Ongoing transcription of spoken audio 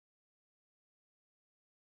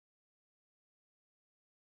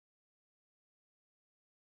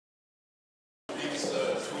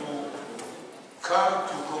come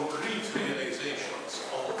to concrete realizations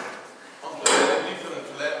on the very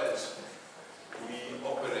different levels we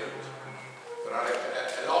operate. There are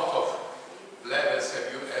a lot of levels,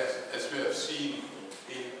 as we have seen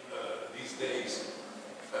in these days,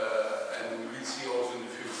 and we will see also in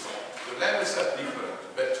the future. The levels are different,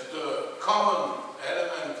 but the common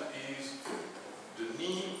element is the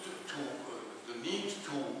need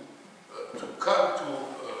to come to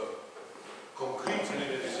concrete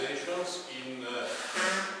realizations in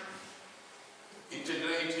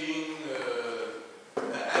integrating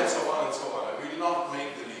and so on and so on. I will not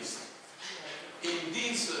make the list. In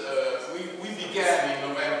this, we began in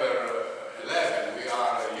November 11. We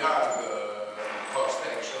are a young cost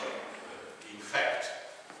action, in fact,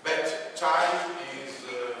 but time is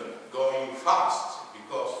going fast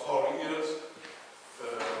because 4 years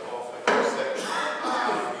of a cost action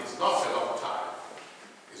is not a long time.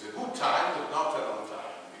 It's a good time, but not a long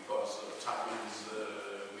time, because time is,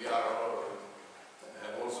 we are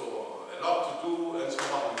have also a lot to do, and so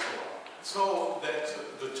on and so on. So that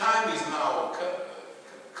the time is now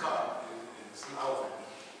come.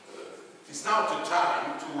 It's now the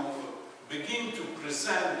time to begin to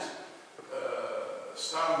present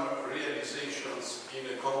some realizations in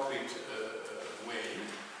a concrete way.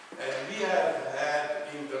 And we have had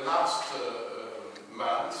in the last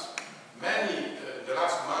months, the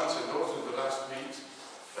last months and also the last weeks,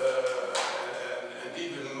 and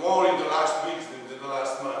even more in the last weeks than in the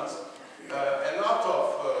last months, a lot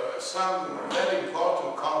of some very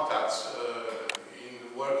important contacts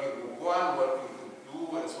in working group 1, working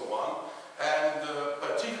group 2, and so on. And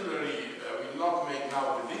particularly, I will not make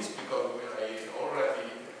now the list because I already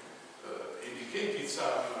indicated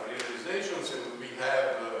some realizations, and we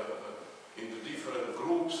have in the different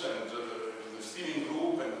groups and the steering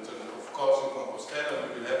group, and of course in Compostela,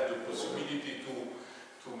 we will have the possibility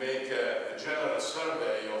to make a general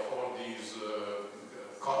survey of all these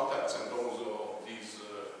contacts and also of these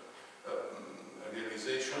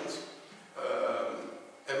realizations.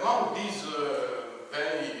 Among these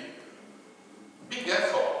very big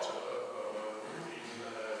effort,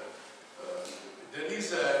 there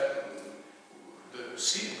is the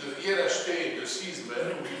hierarchy, the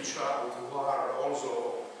CISMER, which who are also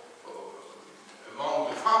among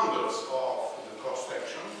the founders of the cost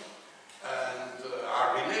action and are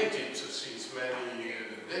related since many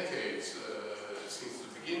decades, since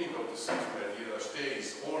the beginning of the CISMER. Hierarchy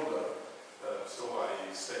is older, so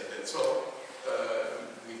I say that so,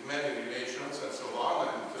 with many relations and so on,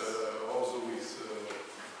 and also with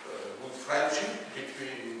good friendship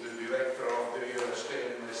between the director of the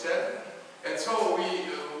Europeo and myself. And so we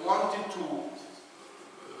wanted to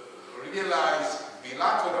realize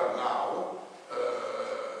bilateral now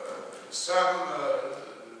some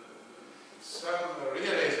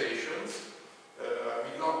realizations. I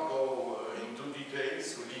will not go into details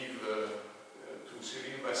to leave to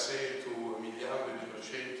Cyril Masset, to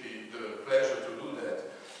Degl'Innocenti the pleasure to do that.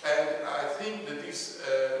 And I think that this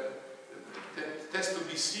that has to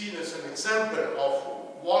be seen as an example of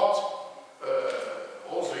what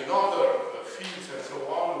also in other fields and so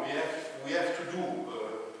on we have to do.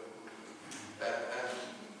 And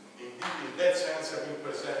indeed, in that sense, I will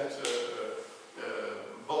present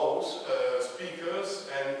both speakers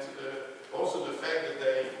and also the fact that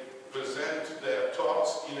they present their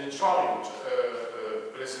thoughts in a joint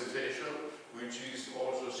presentation, which is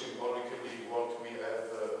also symbolically what we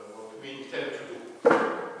intend to do.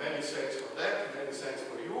 Many thanks for that, many thanks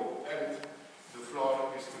for you, and the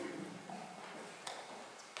floor is to you.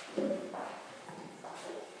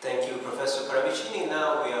 Thank you, Professor Franceschini.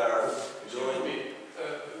 Now we are doing...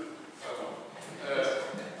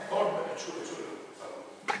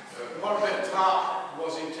 Paul Bertrand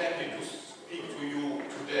was intended to speak to you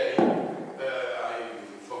today. I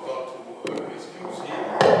forgot to excuse him.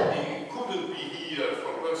 He could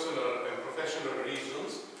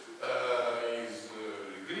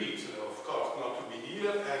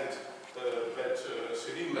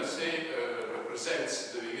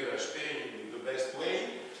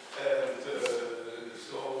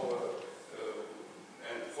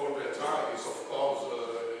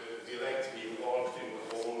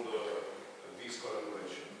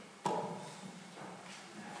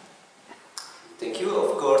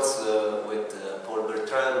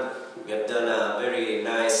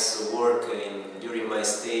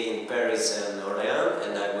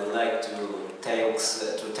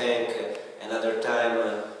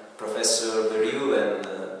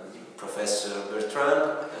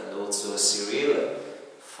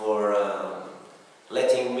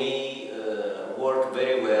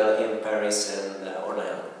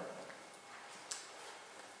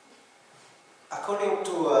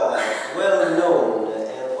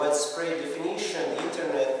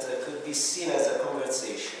be seen as a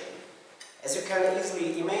conversation. As you can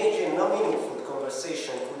easily imagine, no meaningful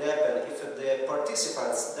conversation could happen if the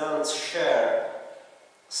participants don't share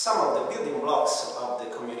some of the building blocks of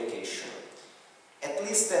the communication. At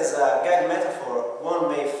least as a guide metaphor,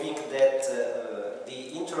 one may think that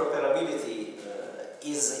the interoperability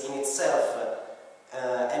is in itself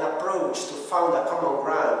an approach to found a common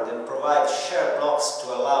ground and provide shared blocks to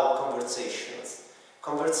allow conversations.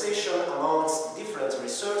 Conversation amongst different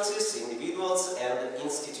resources, individuals and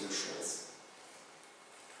institutions.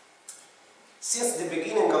 Since the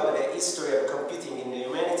beginning of the history of computing in the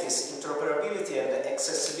humanities, interoperability and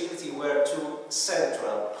accessibility were two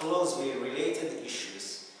central, closely related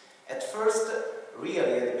issues. At first,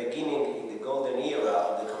 really at the beginning in the golden era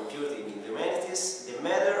of the computing in the humanities, the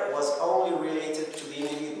matter was only related to the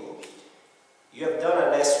individual. You have done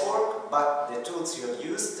a nice work, but the tools you have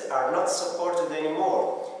used are not supported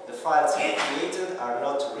anymore. The files you created are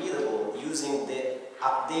not readable using the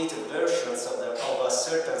updated versions of a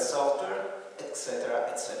certain software, etc.,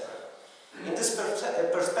 etc. In this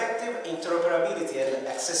perspective, interoperability and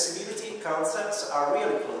accessibility concepts are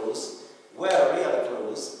really close, were really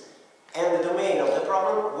close, and the domain of the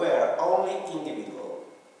problem were only individual.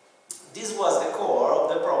 This was the core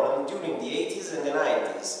of the problem during the 80s and the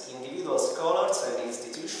 90s. Individual scholars and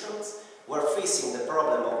institutions were facing the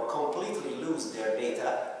problem of completely lose their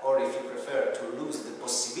data, or if you prefer, to lose the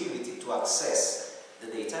possibility to access the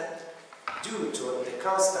data, due to the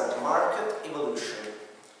constant market evolution.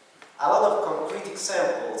 A lot of concrete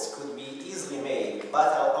examples could be easily made, but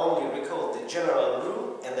I'll only recall the general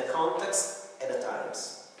rule and the context at the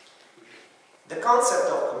times. The concept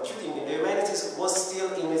of computing in the humanities was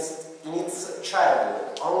still in its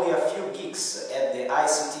childhood. Only a few geeks had the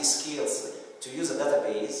ICT skills to use a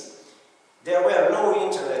database. There were no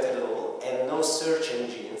internet at all and no search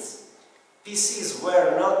engines. PCs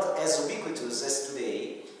were not as ubiquitous as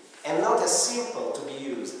today and not as simple to be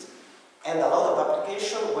used. And a lot of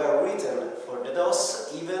applications were written for the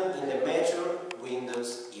DOS even in the major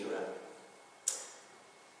Windows era.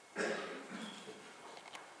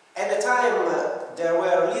 At the time, there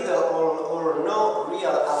were little or no real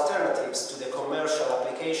alternatives to the commercial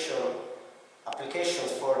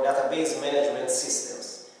applications for database management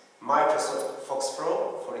systems. Microsoft Fox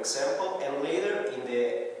Pro, for example, and later in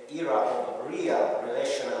the era of real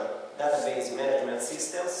relational database management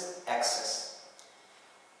systems, Access.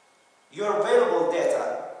 Your available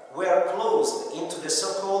data were closed into the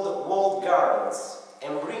so-called walled gardens,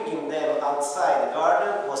 and bringing them outside the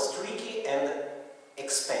garden was tricky and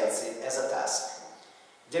expensive as a task.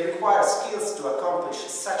 They require skills to accomplish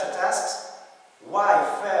such a task, while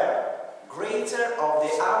far greater of the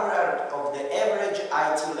average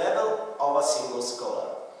IT level of a single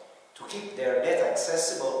scholar. To keep their data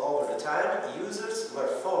accessible over the time, users were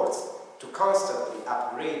forced to constantly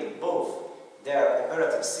upgrade both their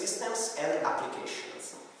operative systems and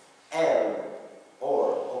applications,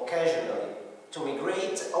 or occasionally to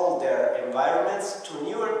migrate all their environments to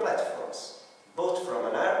newer platforms, both from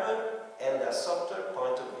an hardware and a software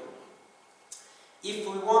point of view. If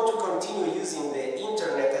we want to continue using the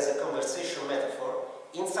internet as a conversation metaphor,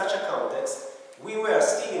 in such a context, we were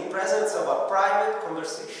still in presence of a private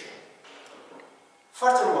conversation.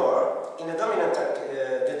 Furthermore, in the dominant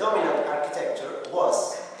architecture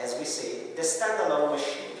was, as we say, the standalone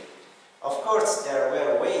machine. Of course, there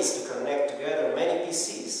were ways to connect together many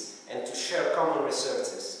PCs and to share common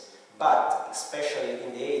resources, but, especially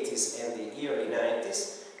in the 80s and the early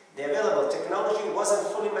 90s, the available technology wasn't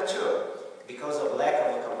fully mature because of lack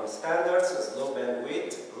of common standards, slow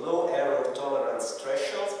bandwidth, low error tolerance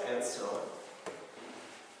thresholds, and so on.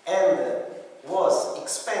 And was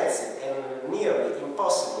expensive and nearly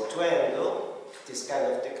impossible to handle this kind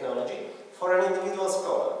of technology for an individual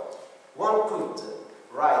scholar. One could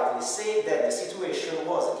rightly say that the situation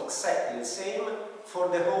was exactly the same for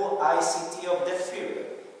the whole ICT of that period,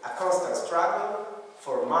 a constant struggle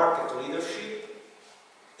for market leadership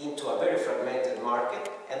into a very fragmented market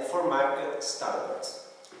and for market standards.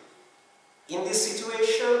 In this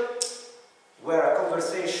situation, where a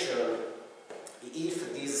conversation,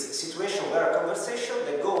 if this situation were a conversation,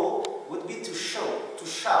 the goal would be to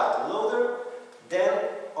shout louder than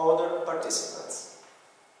other participants.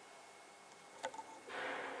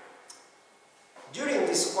 During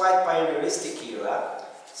this quite pioneeristic era,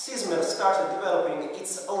 SysMem started developing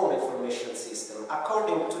its own information system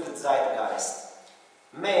according to the zeitgeist.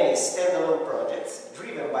 Many standalone projects,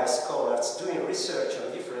 driven by scholars doing research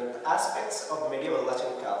on different aspects of medieval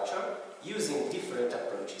Latin culture, using different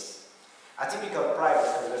approaches. A typical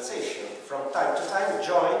private conversation, from time to time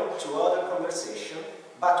joined to other conversation,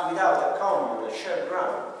 but without a common shared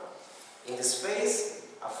ground.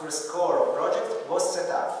 first core project was set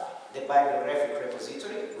up. The bibliographic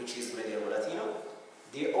repository, which is Medievo Latino,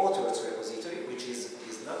 the authors repository, which is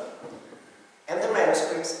Islam, and the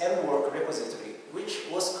manuscripts and work repository, which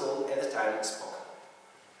was called at the time Spock.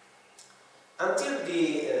 Until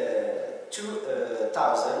the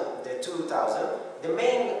 2000, the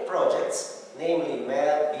main projects, namely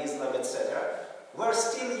MEL, Islam, etc., were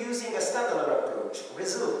still using a standalone approach,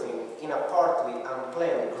 resulting in a partly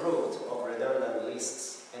unplanned growth of redundant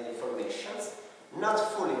lists and informations, not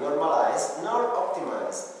fully normalized nor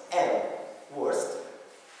optimized, and, worst,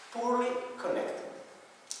 poorly connected.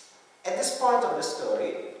 At this point of the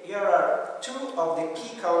story, here are two of the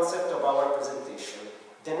key concepts of our presentation: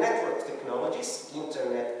 the network technologies,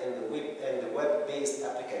 internet and the web-based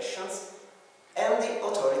applications, and the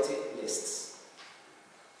authority lists.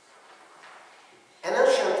 An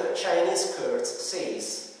ancient Chinese curse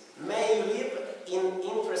says, "May you live in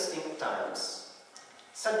interesting times,"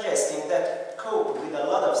 suggesting that cope with a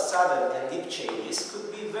lot of sudden and deep changes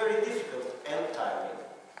could be very difficult and tiring.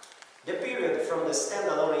 The period from the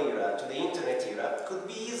standalone era to the internet era could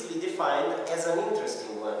be easily defined as an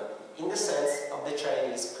interesting one, in the sense of the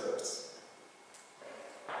Chinese curse.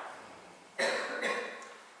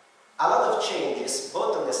 A lot of changes,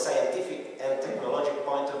 both on the scientific and technological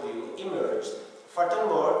point of view, emerged.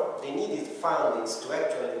 Furthermore, the needed findings to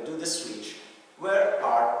actually do the switch were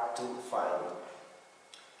hard to find.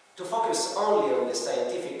 To focus only on the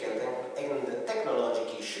scientific and the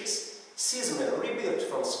technological issues, CISM rebuilt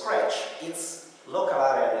from scratch its local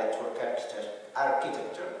area network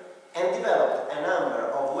architecture and developed a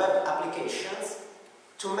number of web applications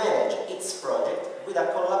to manage its project with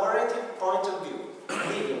a collaborative point of view,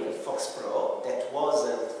 leaving FoxPro, that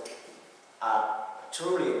wasn't a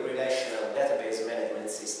truly relational database management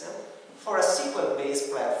system, for a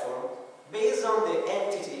SQL-based platform based on the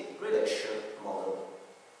entity relation model.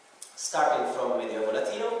 Starting from Medioevo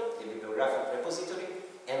Latino, the bibliographic repository,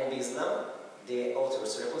 and Islam, the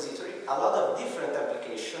authors repository, a lot of different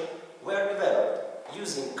applications were developed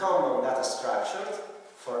using common data structures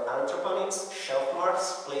for anthroponyms, shelf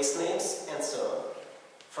marks, place names, and so on.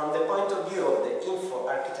 From the point of view of the info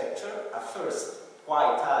architecture, a first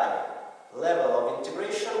quite high level of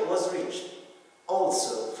integration was reached,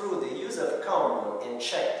 also through the use of common and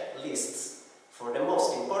checked lists for the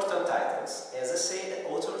most important items, as I said,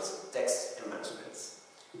 authors, texts, and manuscripts.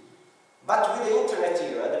 But with the internet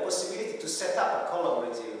era, the possibility to set up a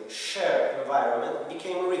collaborative, shared environment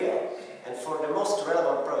became real, and for the most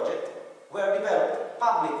relevant project, were developed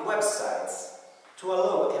public websites to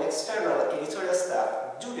allow an external editorial staff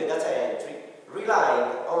do the data entry,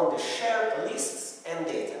 relying on the shared lists and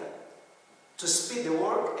data, to speed the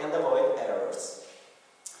work and avoid errors.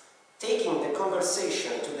 Taking the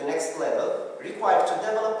conversation to the next level required to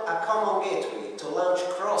develop a common gateway to launch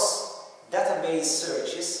cross-database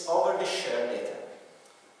searches over the shared data.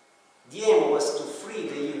 The aim was to free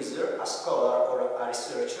the user, a scholar or a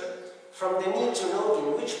researcher, from the need to know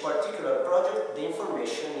in which particular project the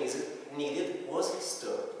information needed was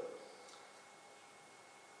stored.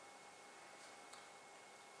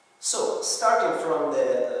 So, starting from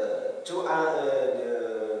the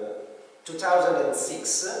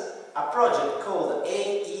 2006, a project called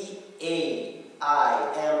AEAIML,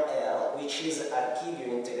 which is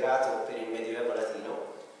Archivio Integrato per il Medioevo Latino,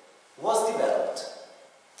 was developed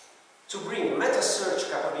to bring meta-search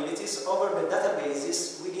capabilities over the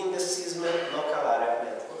databases within the CISM local area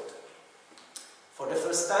network. For the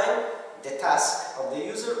first time, the task of the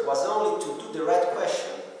user was only to do the right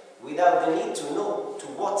question without the need to know to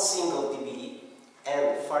what single DB,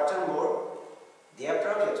 and furthermore, the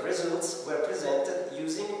appropriate results were presented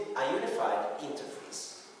using a unified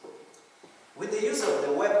interface. With the use of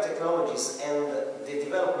the web technologies and the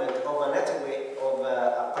development of a network of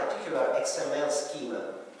a particular XML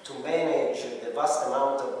schema to manage the vast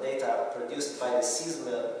amount of data produced by the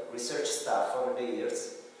CISM research staff over the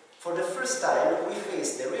years, for the first time we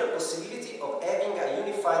faced the real possibility of having a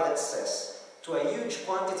unified access to a huge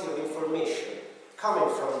quantity of information coming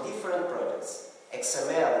from different projects.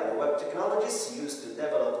 XML and the web technologies used to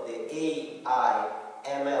develop the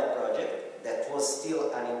AIML project, that was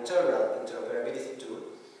still an internal interoperability tool,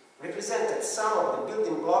 represented some of the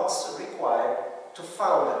building blocks required to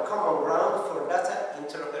found a common ground for data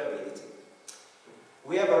interoperability.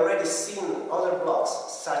 We have already seen other blocks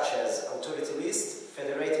such as authority lists,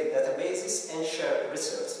 federated databases, and shared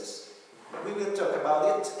resources. We will talk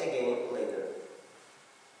about it again later.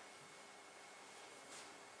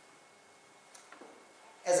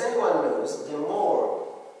 As anyone knows, the more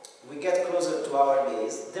we get closer to our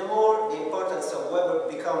days, the more the importance of web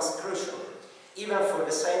becomes crucial, even for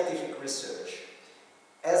the scientific research.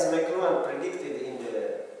 As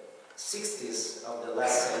 60s of the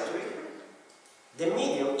last century, the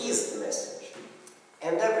medium is the message,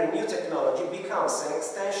 and every new technology becomes an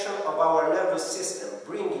extension of our nervous system,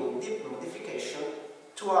 bringing deep modification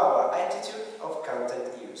to our attitude of content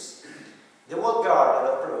use. The walled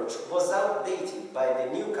garden approach was outdated by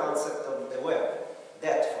the new concept of the web,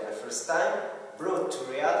 that for the first time brought to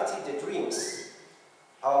reality the dreams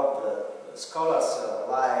of scholars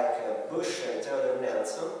like Bush and Theodore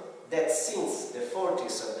Nelson, that since the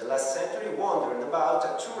 40s of the last century wondered about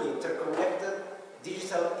a truly interconnected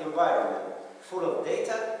digital environment full of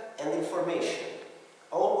data and information,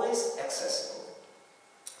 always accessible.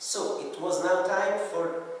 So it was now time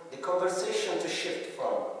for the conversation to shift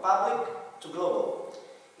from public to global.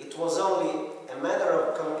 It was not only a matter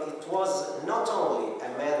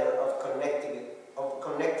of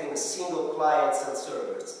connecting single clients and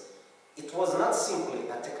servers. It was not simply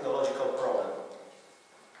a technological problem.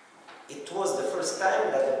 It was the first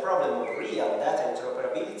time that the problem of real data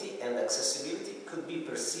interoperability and accessibility could be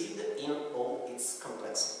perceived in all its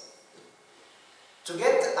complexity. To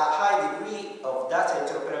get a high degree of data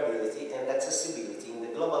interoperability and accessibility in the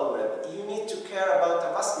global web, you need to care about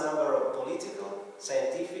a vast number of political,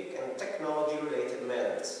 scientific, and technology-related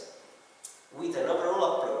matters. With an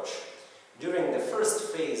overall approach, during the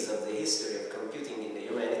first phase of the history of computing in the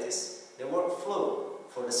humanities, the workflow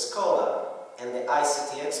for the scholar and the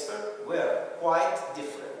ICT expert were quite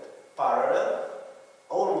different, parallel,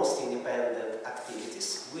 almost independent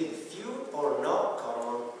activities with few or no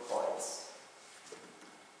common points.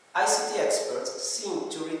 ICT experts seem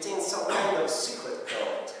to retain some kind of secret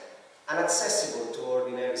code, inaccessible to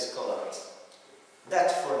ordinary scholars,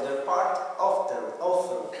 that for their part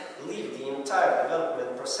often leave the entire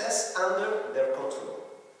development process under their control.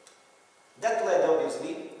 That led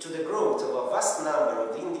obviously to the growth of a vast number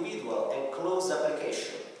of individual and closed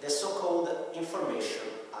applications, the so-called information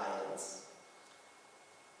islands.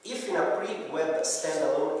 If in a pre-web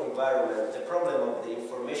standalone environment the problem of the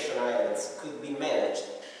information islands could be managed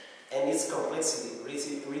and its complexity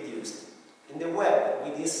reduced, in the web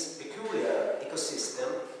with this peculiar ecosystem,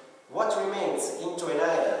 what remains into an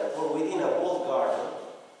island or within a walled garden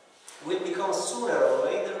will become sooner or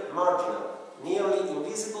later marginal, nearly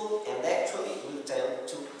invisible, and actually will tend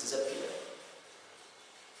to disappear.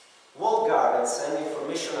 Walled gardens and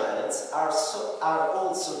information islands are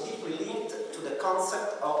also deeply linked to the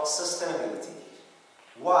concept of sustainability.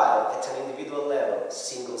 While at an individual level,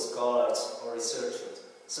 single scholars or researchers,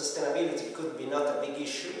 sustainability could be not a big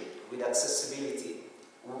issue with accessibility,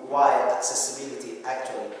 while accessibility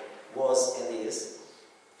actually was and is,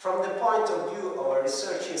 from the point of view of a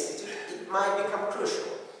research institute, it might become crucial,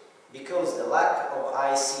 because the lack of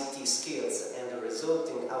ICT skills and the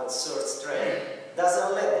resulting outsourced trend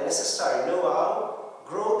doesn't let the necessary know-how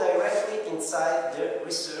grow directly inside the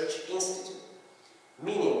research institute,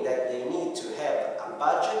 meaning that they need to have a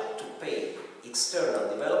budget to pay external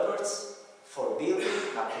developers for building,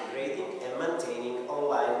 upgrading, and maintaining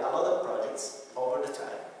online a lot of projects over the time.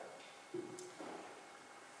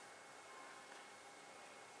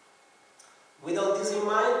 With all this in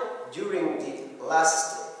mind, during the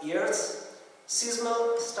last years,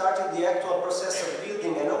 SysML started the actual process of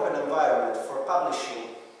building an open environment for publishing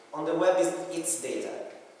on the web its data.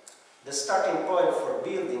 The starting point for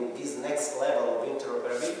building this next level of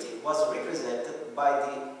interoperability was represented by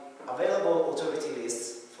the available authority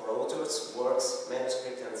lists for authors, works,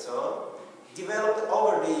 manuscripts, and so on, developed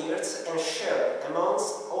over the years and shared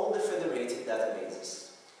amongst all the federated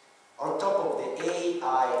databases. On top of the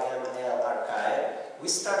AIML archive, we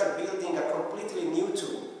started building a completely new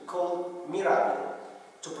tool called Mirabile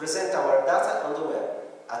to present our data on the web,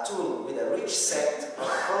 a tool with a rich set of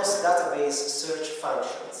cross-database search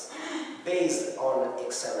functions based on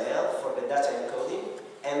XML for the data encoding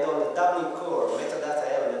and on the Dublin Core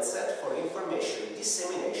metadata element set for information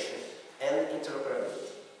dissemination and interoperability.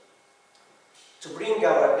 To bring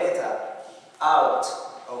our data out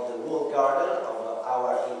of the walled garden of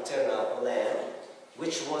our internal land,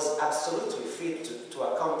 which was absolutely fit to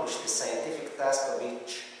accomplish the scientific task of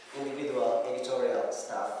each individual editorial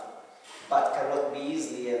staff, but cannot be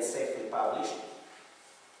easily and safely published,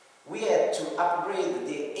 we had to upgrade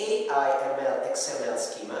the AIML XML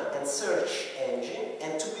schema and search engine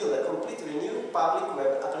and to build a completely new public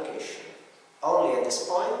web application. Only at this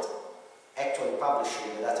point, actually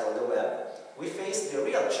publishing the data on the web, we faced the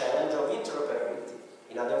real challenge of interoperability.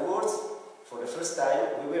 In other words, for the first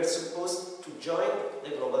time, we were supposed to join the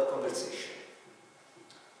global conversation.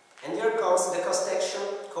 And here comes the cost-action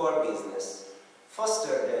core business.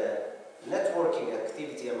 Foster the networking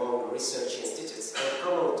activity among research institutes and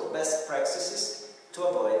promote best practices to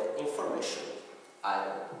avoid information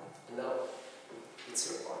island. Now, it's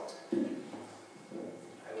your point.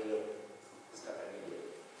 I will start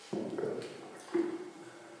again.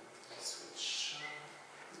 Switch.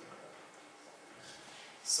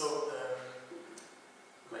 So,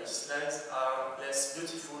 my slides are less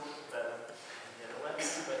beautiful than the other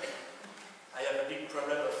ones, but I have a big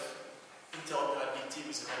problem of interoperability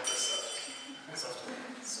with the Microsoft software.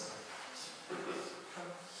 So,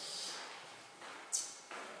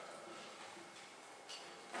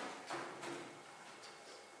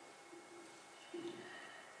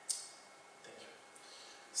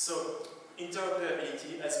 so,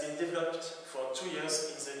 interoperability has been developed for 2 years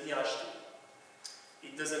in the ERHT.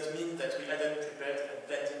 It doesn't mean that we hadn't prepared and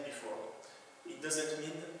planned it before. It doesn't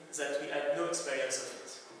mean that we had no experience of it.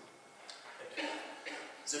 Okay.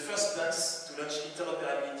 The first plans to launch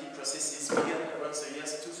interoperability processes began around the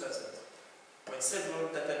years 2000, when several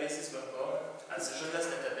databases were born, as the Jonas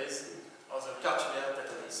database or the Cartulaire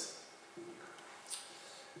database.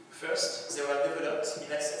 First, they were developed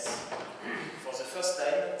in Access. For the first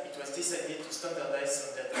time, it was decided to standardize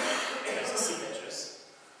some data as the signatures,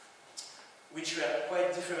 which were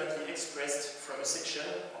quite differently expressed from a section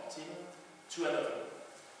or team to another.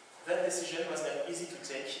 That decision was not easy to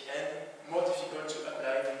take and more difficult to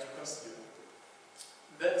apply than to consider.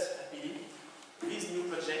 But, happily, these new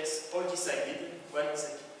projects all decided, once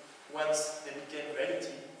they became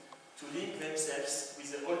reality, to link themselves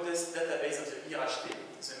with the oldest database of the ERHT,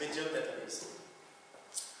 the Medium database.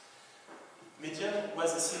 Medium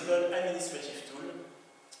was a simple administrative tool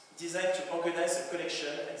designed to organize the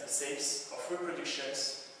collection and the sales of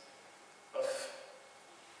reproductions of,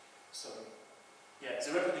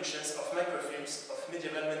 the reproductions of microfilms of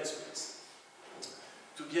medieval manuscripts.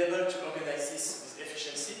 To be able to organize this with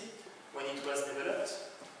efficiency, when it was developed,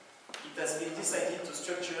 it has been decided to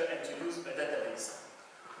structure and to use a database.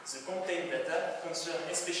 The contained data concern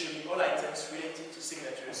especially all items related to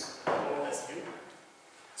signatures, or as new,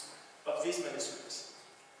 of these manuscripts.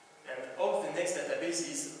 And all the next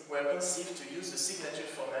databases were conceived to use the signature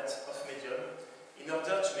format of Medium in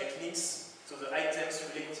order to make links to the items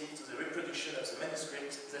related to the reproduction of the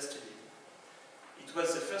manuscript they studied. It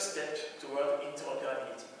was the first step toward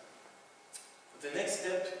interoperability. The next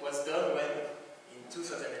step was done when, in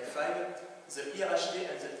 2005, the ERHT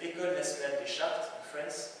and the École Nationale des Chartes in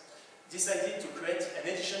France decided to create an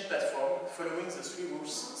edition platform following the 3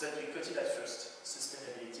 rules that we quoted at first: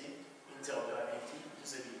 sustainability, interoperability,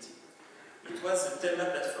 usability. It was the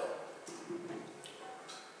TELMA platform.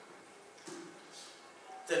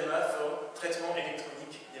 TELMA for Traitement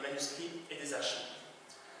électronique des manuscrits et des archives.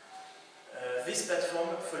 This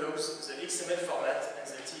platform follows the XML format and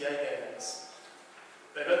the TI guidelines.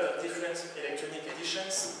 A lot of different electronic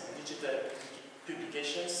editions and digital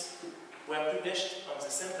publications were published on the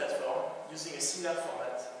same platform using a similar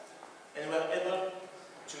format and were able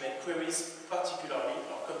to make queries particularly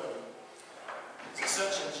or commonly. The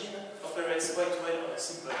search engine operates quite well on a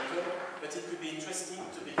simple level, but it could be interesting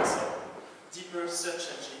to build some deeper search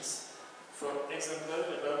engines, for example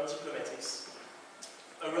around diplomatics,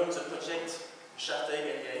 around the project Charte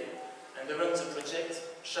Égalier, and around the project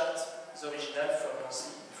Chartes Originales from Nancy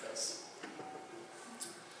in France.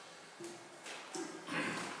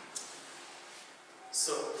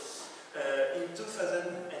 So, in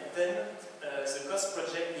 2010, the COST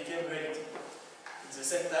project became reality. At the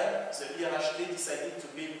same time, the ERHT decided to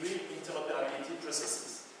build real interoperability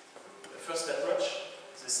processes. The first approach,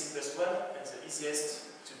 the simplest one and the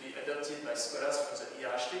easiest to be adopted by scholars from the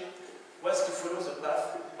ERHT, was to follow the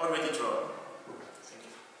path already drawn. Thank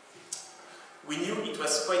you. We knew it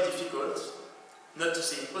was quite difficult, not to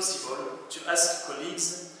say impossible, to ask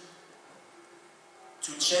colleagues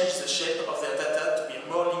to change the shape of their data to be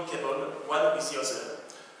more linkable one with the other.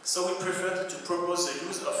 So we preferred to propose the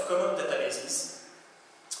use of common databases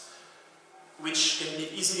which can be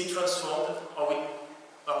easily transformed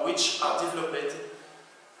or which are developed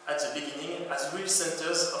at the beginning as real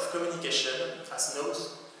centers of communication, as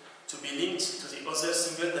nodes, to be linked to the other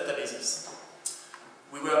single databases.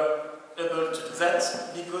 We were able to do that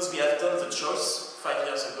because we have done the choice 5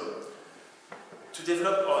 years ago to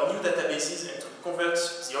develop our new databases and to convert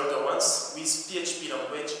the older ones with PHP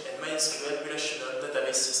language and MySQL relational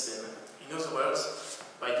database system. In other words,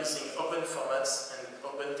 by using open formats and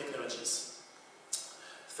open technologies.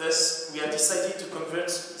 Thus, we have decided to convert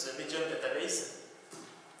the Medium database,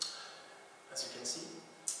 as you can see,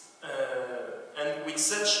 and with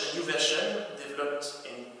such a new version developed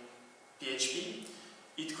in PHP,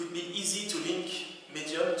 it could be easy to link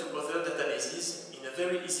Medium to other databases in a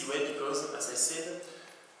very easy way because, as I said,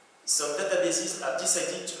 some databases have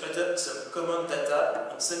decided to adopt some common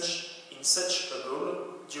data in such a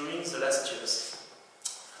goal during the last years.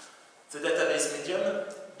 The database medium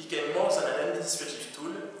became more than an administrative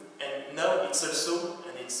tool, and now it's also,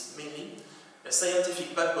 and it's mainly, a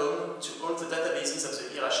scientific backbone to all the databases of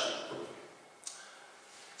the IRHT.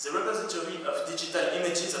 The repository of digital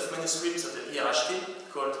images of manuscripts of the IRHT,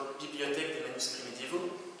 called Bibliothèque des Manuscrits Médiévaux,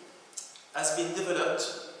 has been developed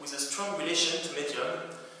with a strong relation to Medium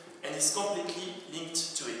and is completely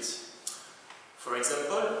linked to it. For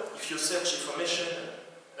example, if you search information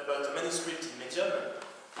about a manuscript in Medium,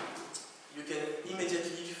 you can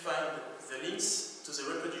immediately find the links to the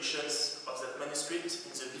reproductions of that manuscript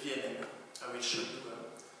in the BVMN. I will show you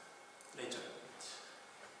later.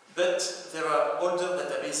 But there are older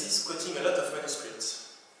databases quoting a lot of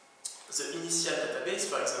manuscripts. The Initial database,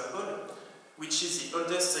 for example, which is the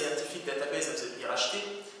oldest scientific database of the IRHT,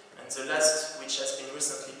 and the last which has been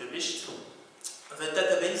recently published, the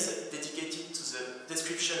database dedicated to the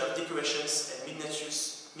description of decorations and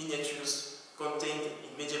miniatures contained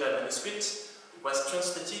in medieval manuscripts was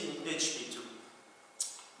translated in PHP 2.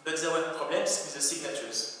 But there were problems with the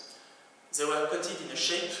signatures. They were coded in a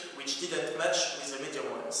shape which didn't match with the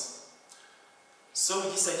Medium ones. So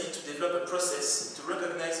we decided to develop a process to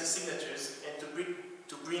recognize the signatures and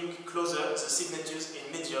to bring closer the signatures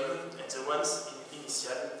in Medium and the ones in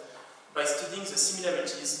Initial by studying the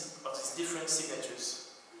similarities of these different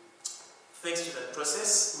signatures. Thanks to that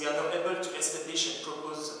process, we are now able to establish and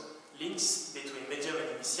propose links between Medium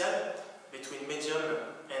and Initial, between Medium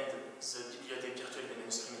and the Bibliothèque virtuelle des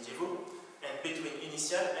manuscrits médiévaux, and between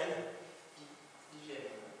Initial and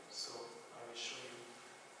BVMN. So I will show you.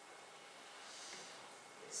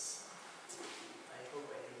 Yes. I hope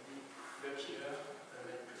I will be luckier than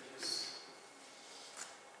my previous.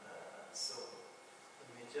 So in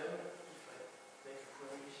Medium, if I make a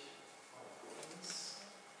query on points,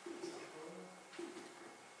 for example.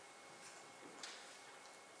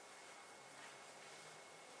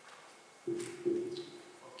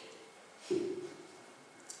 Okay.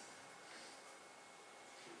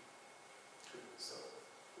 So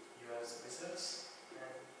you have the results,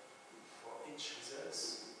 and for each results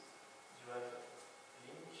you have a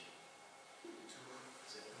link to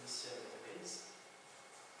the Initial database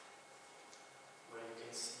where you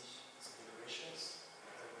can see the decorations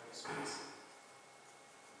of the manuscripts.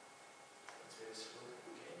 It's very slow,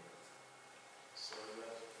 okay. So you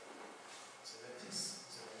have the notice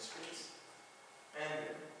of the manuscripts.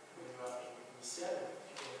 And when you are in Initial,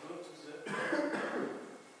 you can go to the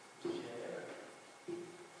BVMN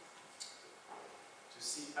to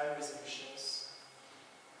see high resolutions,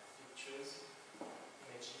 pictures,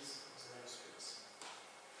 images of the manuscripts.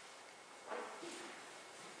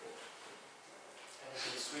 And you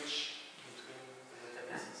can switch between the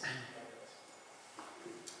databases.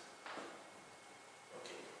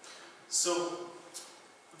 Okay. So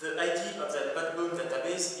the idea of that backbone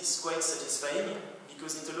database is quite satisfying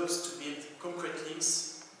because it allows to build concrete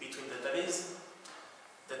links between databases,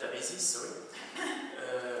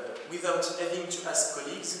 without having to ask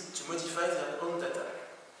colleagues to modify their own data.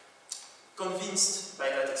 Convinced by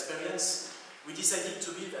that experience, we decided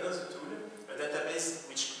to build another tool, a database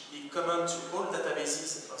which will be common to all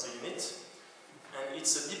databases of the unit, and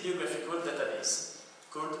it's a bibliographical database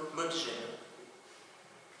called ModGen.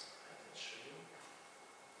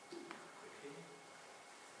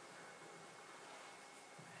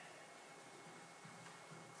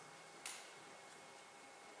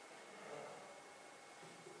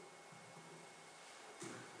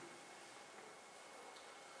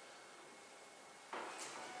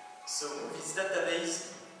 So this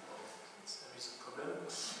database, there is a problem,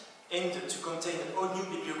 aimed to contain all new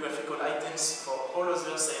bibliographical items for all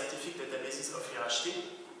other scientific databases of IRHT,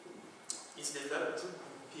 is developed in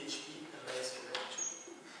PHP and MySQL.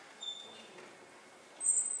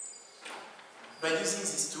 By using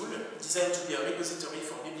this tool, designed to be a repository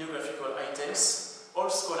for bibliographical items, all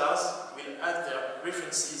scholars will add their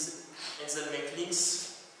references and then make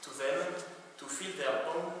links to them to fill their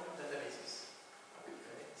own databases.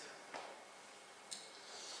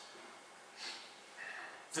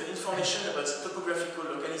 The information about the topographical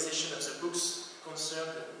localization of the books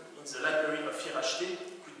concerned in the library of IRHT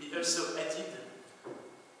could be also added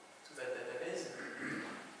to that database.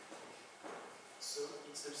 So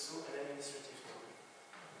it's also an administrative tool.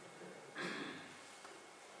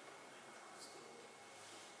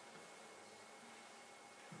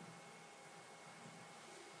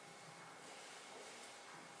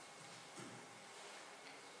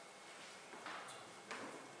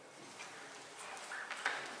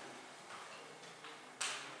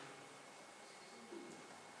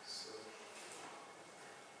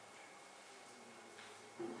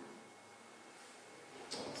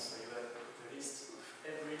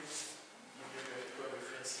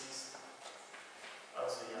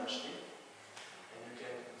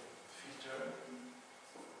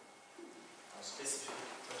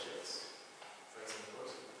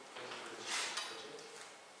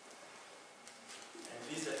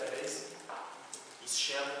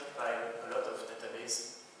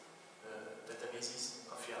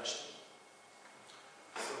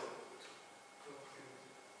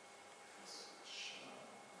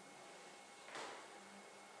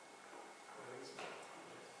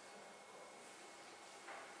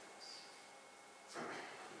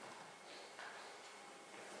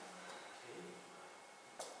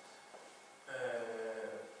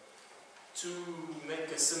 to make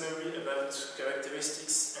a summary about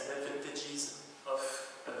characteristics and advantages of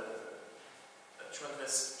a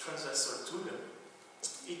transversal tool.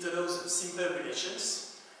 It allows simple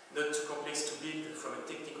relations, not too complex to build from a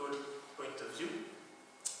technical point of view.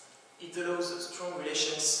 It allows strong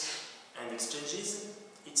relations and exchanges.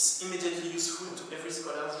 It's immediately useful to every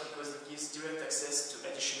scholar because it gives direct access to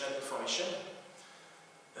additional information.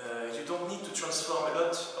 You don't need to transform a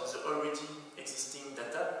lot of the already existing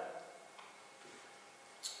data.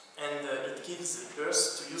 And it gives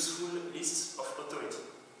birth to useful lists of authority.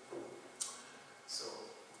 So,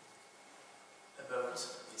 about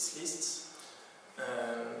these lists.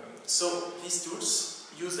 So, these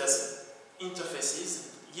tools, used as interfaces,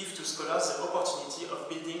 give to scholars the opportunity of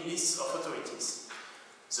building lists of authorities.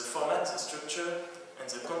 The format, the structure, and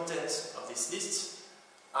the content of these lists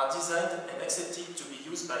are designed and accepted to be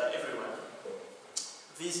used by everyone.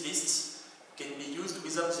 These lists can be used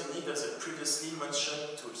without the need of the previously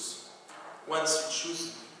mentioned tools. Once you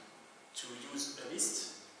choose to use a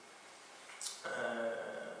list,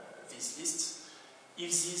 these lists, if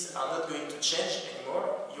these are not going to change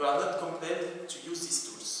anymore, you are not compelled to use these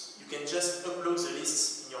tools. You can just upload the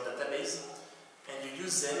lists in your database and you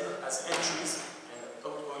use them as entries and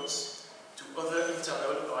outpoints to other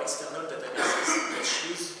internal or external databases that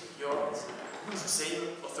use the same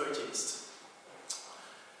authority list.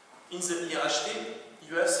 In the IRHT,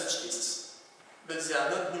 you have such lists, but they are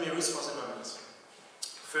not numerous for the moment.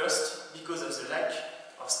 First, because of the lack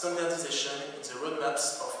of standardization in the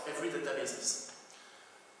roadmaps of every database.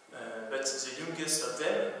 But the youngest of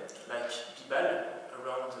them, like Bibal,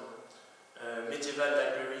 around medieval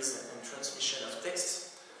libraries and transmission of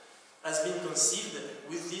text, has been conceived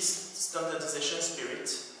with this standardization spirit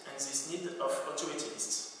and this need of authority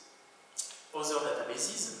lists. Other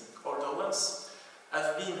databases, older ones,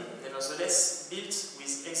 have been nevertheless built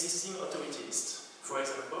with existing authority lists. For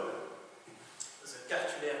example, the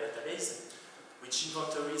Cartulaire database, which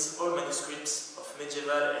inventories all manuscripts of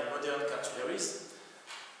medieval and modern cartularies,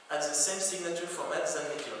 has the same signature format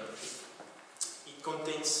than Medium. It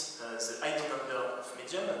contains the ID number of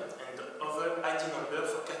Medium and other ID number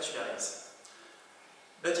for cartularies.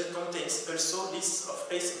 But it contains also lists of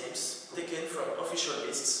place names taken from official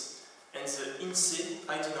lists and the INSEE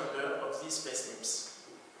ID number of these place names.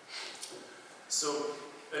 So,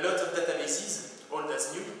 a lot of databases, old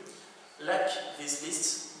as new, lack these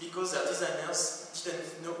lists because their designers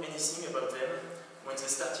didn't know anything about them when they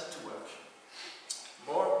started to work.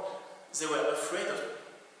 More, they were afraid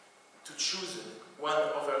to choose one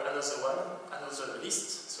over another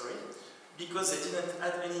list, because they didn't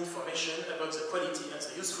add any information about the quality and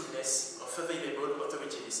the usefulness of available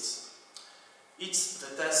authority lists. It's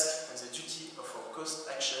the task and the duty of our cost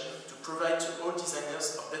action to provide to all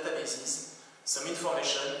designers of databases some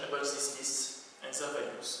information about these lists and their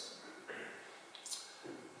values.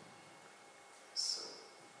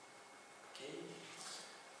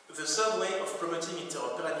 The third way of promoting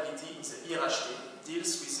interoperability in the IRHT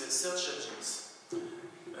deals with the search engines.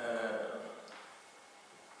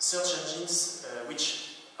 Search engines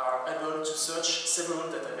which are able to search several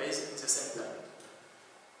databases at the same time.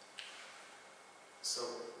 So,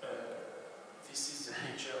 this is the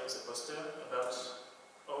picture of the poster about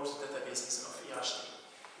all the databases of IRHT.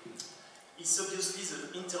 It's obviously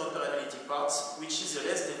the interoperability part which is the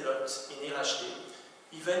less developed in IRHT,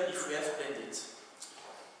 even if we have planned it.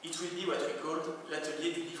 It will be what we called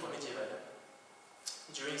l'atelier du livre médiéval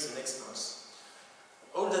during the next months.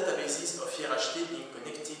 All databases of IRHT being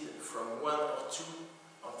connected from one or two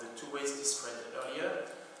of the two ways described earlier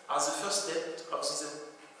are the first step of this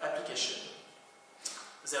application.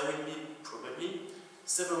 There will be probably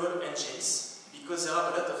several engines because there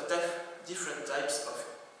are a lot of different types of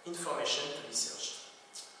information to be searched.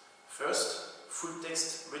 First, full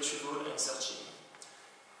text retrieval and searching.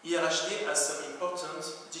 IRHT has some important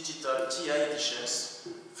digital TI editions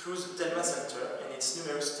through the Telma Center and its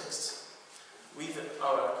numerous texts. With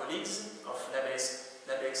our colleagues of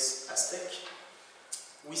LabX Aztec,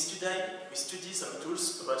 we study some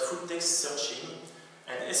tools about full text searching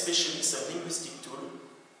and especially some linguistic tools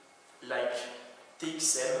like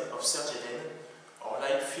TXM of Sergeden or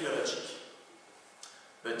like philologists.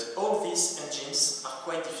 But all these engines are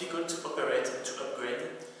quite difficult to operate and to upgrade.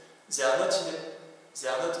 They are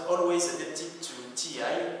not always adapted to TI,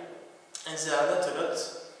 and there are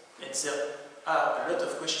a lot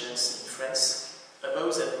of questions in France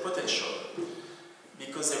about their potential,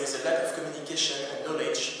 because there is a lack of communication and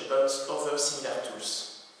knowledge about other similar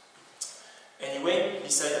tools. Anyway,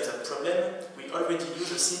 besides that problem, we already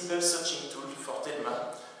use a simple searching tool for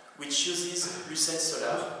Telma, which uses Lucent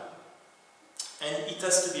Solar, and it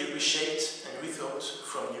has to be reshaped and rethought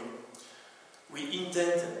from new. We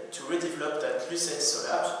intend to redevelop that Lucent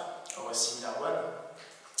Solar, or a similar one,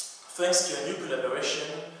 thanks to a new collaboration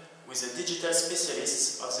with the digital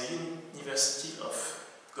specialists of the University of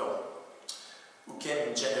Gand, who came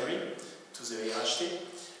in January to the ERHT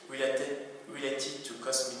related to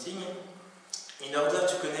COST meeting in order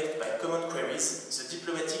to connect by common queries the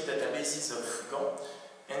diplomatic databases of Gand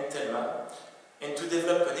and Telma, and to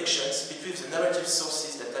develop connections between the narrative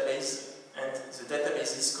sources database and the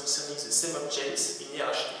databases concerning the same objects in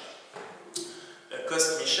ERHT. A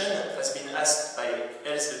COST mission has been asked by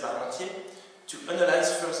Ezio to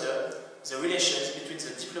analyze further the relations between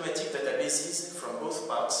the diplomatic databases from both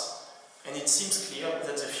parts, and it seems clear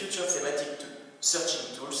that the future thematic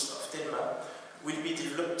searching tools of Telma will be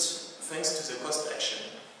developed thanks to the COST action.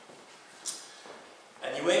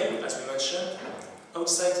 Anyway, as we mentioned,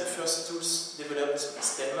 outside the first tools developed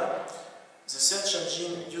with Telma, the search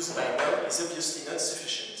engine used by now is obviously not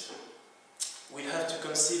sufficient. We'll have to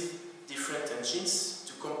conceive different engines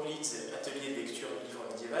to complete the Atelier Lecture Livre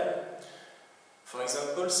Médiéval. For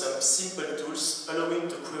example, some simple tools allowing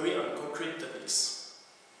to query on concrete topics,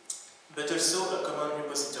 but also a common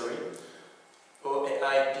repository,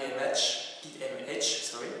 OAI PMH,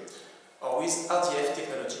 or with RDF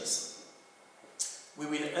technologies. We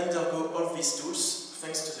will undergo all these tools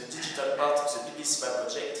thanks to the digital part of the Biblisma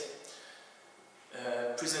project,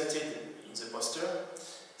 presented in the poster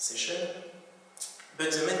session.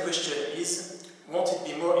 But the main question is, won't it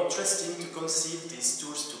be more interesting to conceive these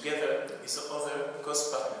tools together with other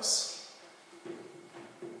COST partners?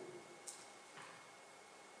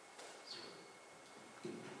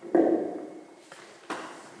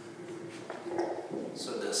 So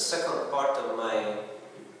the second part of my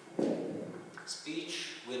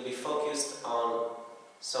speech will be focused on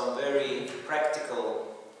some very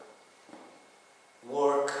practical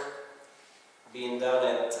work being done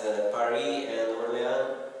at Paris and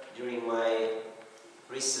Orléans during my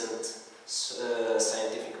recent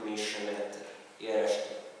scientific mission at ERHT.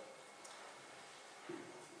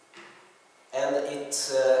 And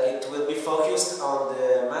it will be focused on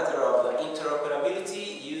the matter of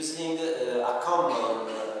interoperability using a common,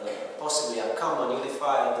 possibly a common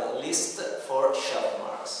unified list for shelf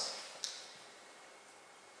marks.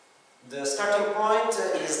 The starting point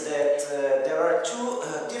is that there are two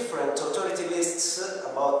different authority lists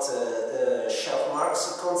about shelf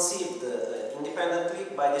marks conceived independently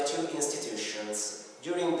by the two institutions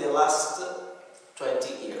during the last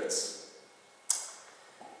 20 years.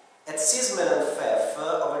 At CISMEL and FEF,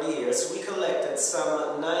 over the years, we collected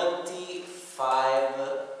some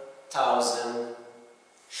 95,000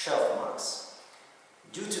 shelf marks.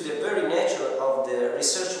 Due to the very nature of the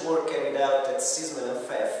research work carried out at CISMEL and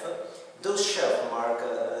FEF, those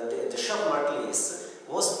the shelf mark list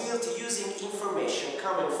was built using information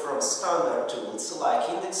coming from standard tools like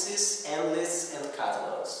indexes, end lists, and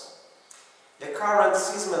catalogs. The current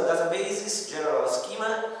CISMEL database's general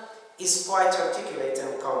schema is quite articulate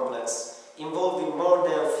and complex, involving more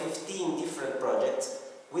than 15 different projects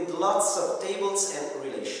with lots of tables and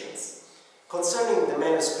relations. Concerning the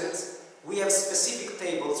manuscripts, we have specific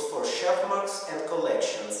tables for shelf marks and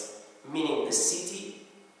collections, meaning the city,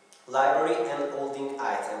 library and holding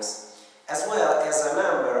items, as well as a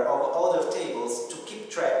number of other tables to keep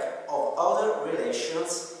track of other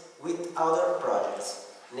relations with other projects,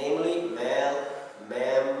 namely MEL,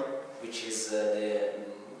 MEM, which is the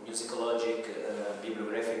musicologic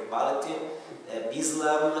bibliographic bulletin,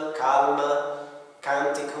 Bislam, Calma,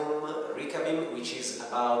 Canticum, Ricabim, which is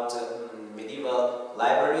about medieval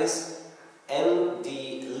libraries, and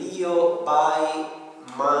the Leo, Bai,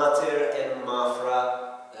 Mater and Mafra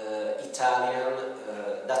Italian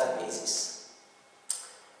databases.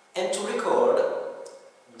 And to record,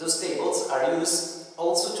 those tables are used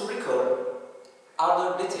also to record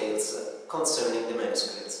other details concerning the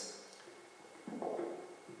manuscripts.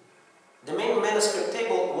 The main manuscript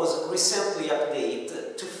table was recently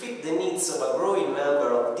updated to fit the needs of a growing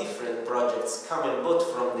number of different projects coming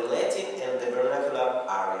both from the Latin and the vernacular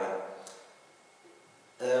area.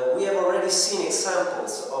 We have already seen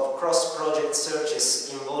examples of cross-project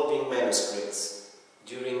searches involving manuscripts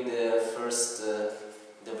during the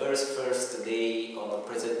very first day of the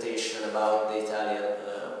presentation about the Italian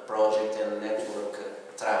project and network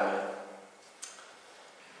Trame.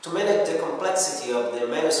 To manage the complexity of the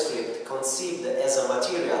manuscript conceived as a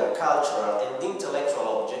material, cultural and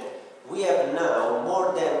intellectual object, we have now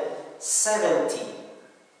more than 70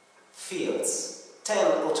 fields,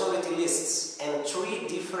 10 authority lists and 3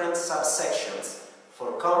 different subsections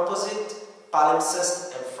for composite,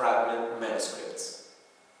 palimpsest and fragment manuscripts.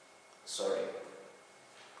 Sorry,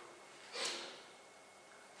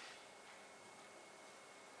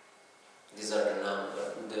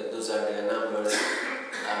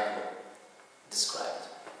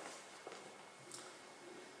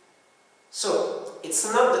 So, it's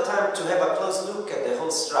not the time to have a close look at the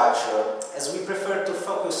whole structure, as we prefer to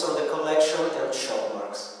focus on the collection and shelf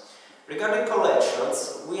marks. Regarding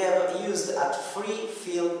collections, we have used a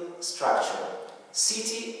three-field structure: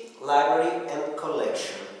 city, library, and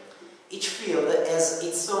collection. Each field has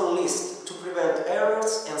its own list to prevent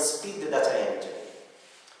errors and speed the data entry.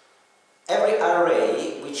 Every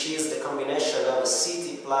array, which is the combination of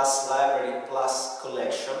city plus library plus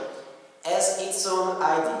collection, has its own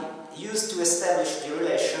ID, used to establish the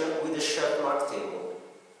relation with the shelf mark table.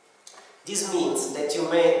 This means that in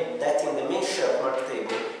the main shelf mark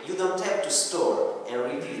table you don't have to store and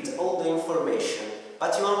repeat all the information,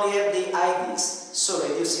 but you only have the IDs, so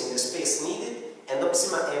reducing the space needed and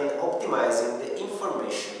optimizing the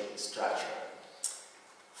information structure.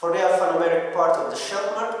 For the alphanumeric part of the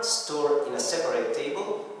shelf mark stored in a separate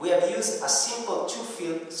table, we have used a simple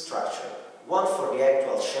two-field structure, one for the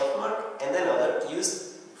actual shelf mark and another used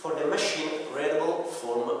for the machine-readable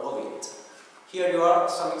form of it. Here you are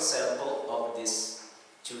some example of these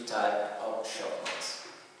two types of shelf marks.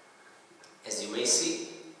 As you may see,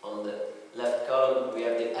 on the left column we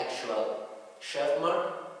have the actual shelf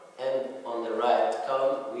mark, and on the right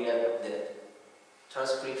column we have the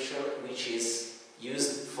transcription, which is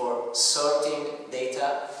used for sorting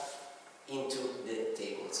data into the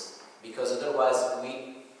tables, because otherwise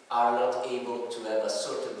we are not able to have a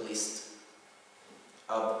sorted list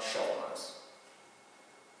of shelf marks.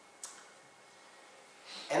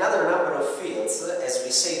 Another number of fields, as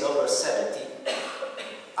we said over 70,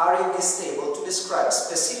 are in this table to describe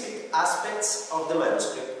specific aspects of the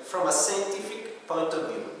manuscript from a scientific point of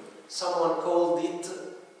view. Someone called it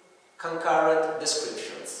concurrent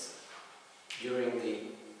descriptions during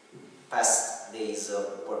the past days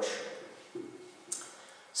of workshop.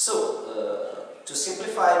 So, to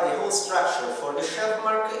simplify, the whole structure for the shelf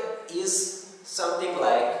mark is something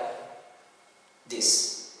like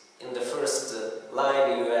this. In the first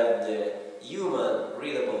line you have the human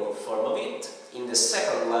readable form of it. In the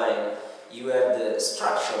second line you have the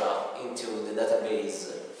structural into the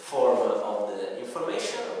database form of the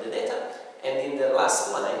information, of the data, and in the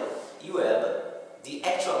last line you have the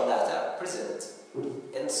actual data present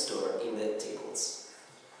and stored in the tables.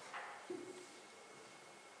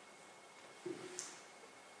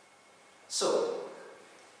 So,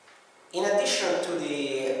 in addition to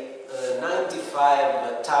the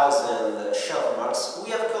 95,000 shelf marks,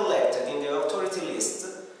 we have collected in the authority list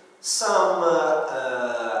some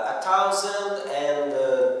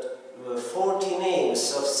 1,040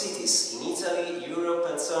 names of cities in Italy, Europe,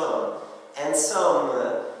 and so on, and some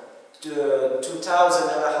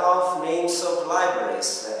 2,500 names of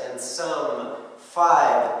libraries, and some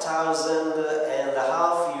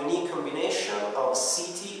 5,500 unique combination of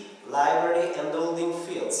city, library, and holding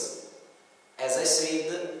fields. As I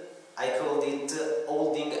said, I called it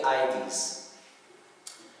holding IDs.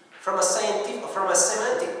 From a semantic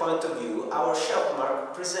point of view, our shelf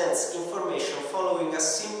mark presents information following a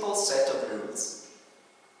simple set of rules.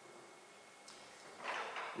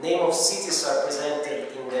 Name of cities are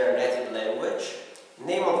presented in their native language.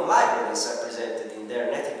 Name of libraries are presented in their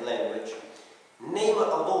native language. Name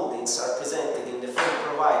of holdings are presented in the form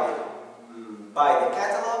provided by the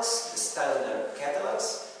catalogs, the standard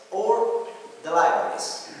catalogs, or the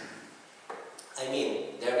libraries. I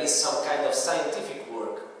mean, there is some kind of scientific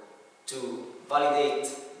work to validate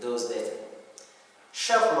those data.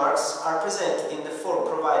 Shelf marks are presented in the form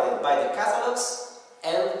provided by the catalogs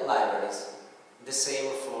and libraries. The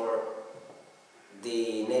same for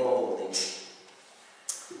the name of holdings.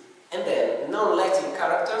 And then non-Latin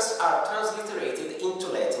characters are transliterated into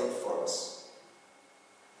Latin forms.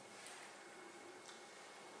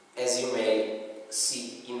 As you may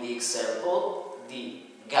see in the example, the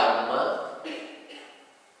gamma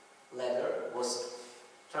letter was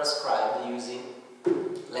transcribed using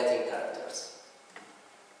Latin characters.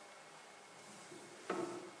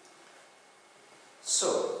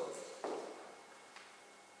 So,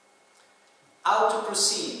 how to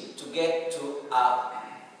proceed to get to a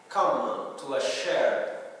common, to a shared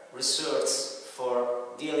research for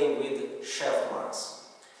dealing with shelf marks?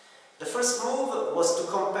 The first move was to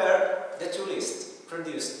compare the two lists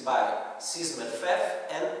produced by Sismer-Pfeff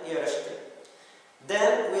and ERHT.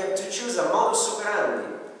 Then we have to choose a modus operandi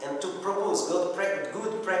and to propose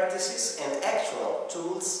good practices and actual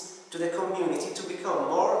tools to the community to become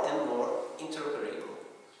more and more interoperable.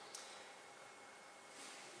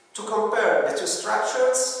 To compare the two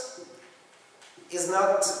structures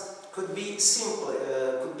could be simple.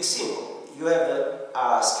 You have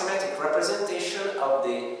a schematic representation of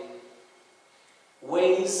the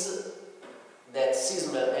ways that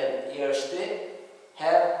Sismer and ERHT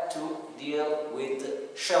have to deal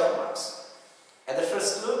with shelf marks. At the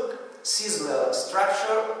first look, sysmel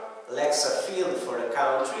structure lacks a field for the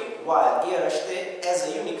country, while IRHT has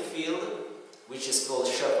a unique field, which is called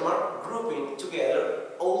shelf mark, grouping together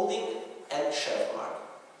holding and shelf mark,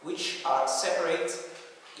 which are separate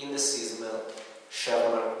in the sysmel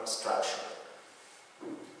shelf mark structure.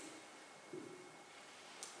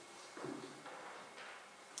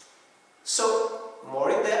 So, more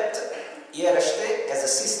in depth, IRHT has a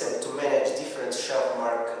system to manage different shelf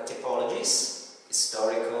mark typologies,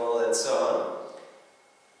 historical and so on.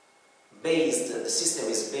 The system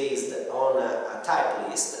is based on a type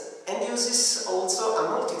list and uses also a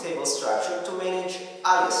multi-table structure to manage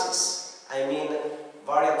aliases. I mean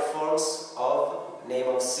variant forms of name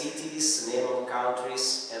of cities, name of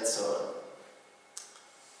countries, and so on.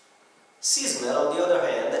 Sysmel, on the other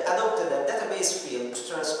hand, adopted a database field to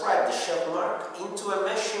transcribe the shelf mark into a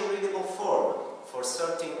machine-readable form for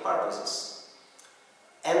certain purposes.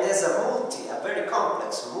 And as a very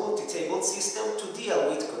complex multi-table system to deal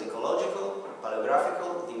with codicological,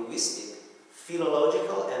 paleographical, linguistic,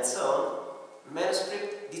 philological, and so on,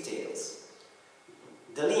 manuscript details.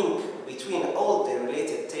 The link between all the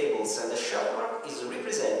related tables and the shelf mark is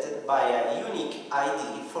represented by a unique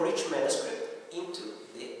ID for each manuscript into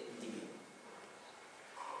the DB.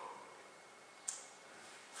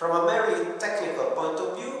 From a merely technical point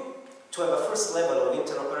of view, to have a first level of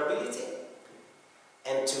interoperability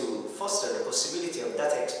and to foster the possibility of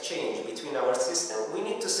data exchange between our system, we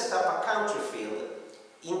need to set up a country field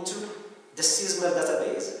into the sysmel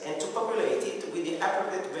database and to populate it with the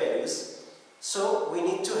appropriate values. So we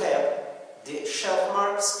need to have the shelf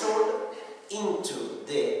mark stored into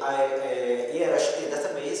the IRHT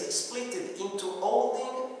database, split into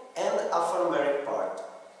holding and alphanumeric part.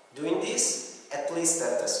 Doing this, at least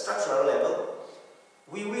at a structural level,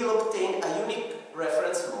 we will obtain a unique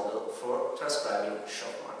reference model for transcribing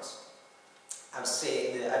shelf marks. I've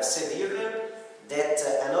said earlier that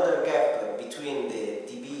another gap between the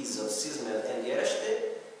DBs of sysmel and the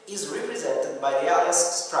IRHT is represented by the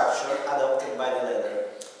alias structure adopted by the letter.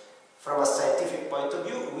 From a scientific point of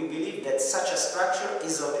view, we believe that such a structure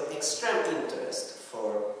is of extreme interest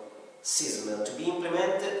for sysmel to be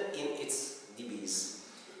implemented in its DBs,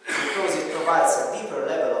 because it provides a deeper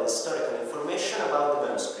level of historical information about the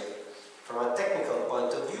manuscript. From a technical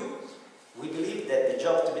point of view, we believe that the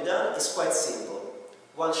job to be done is quite simple.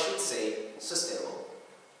 One should say sustainable.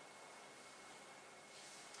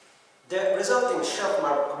 The resulting shelf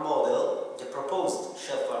mark model, the proposed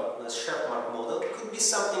shelf mark model, could be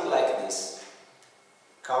something like this: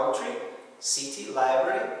 country, city,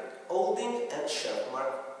 library, holding, and shelf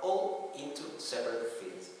mark, all into separate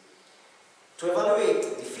fields. To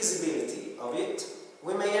evaluate the feasibility of it,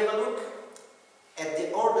 we may have a look at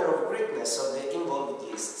the order of greatness of the involved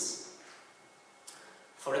lists.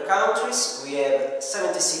 For the countries, we have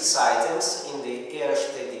 76 items in the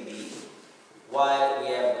IRHT DB, while we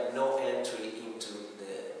have no entry into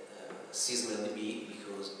the sysmel DB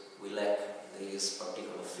because we lack this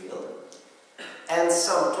particular field. And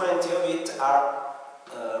some 20 of it are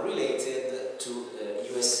related to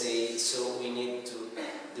USA, so we need to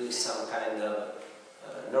do some kind of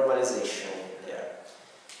normalization there.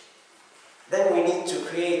 Then we need to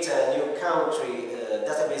create a new country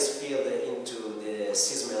database field into the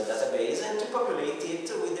sysmel database and to populate it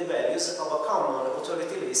with the values of a common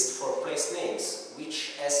authority list for place names,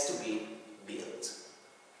 which has to be built.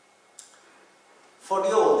 For the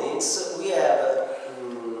holdings, we have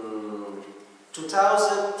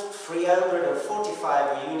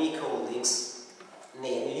 2,345 unique holdings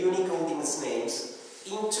names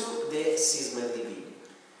into the sysmel DB.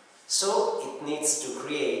 So it needs to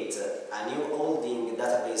create a new holding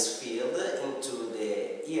database field into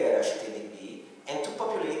the IRHT DB and to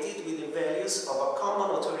populate it with the values of a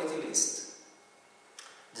common authority list.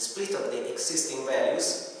 The split of the existing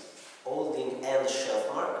values, holding and shelf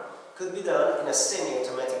mark, could be done in a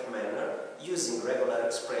semi-automatic manner using regular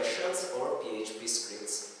expressions or PHP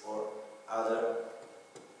scripts or other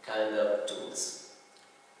kind of tools.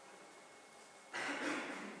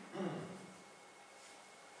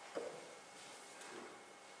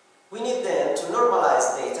 We need then to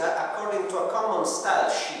normalize data according to a common style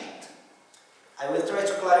sheet. I will try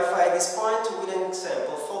to clarify this point with an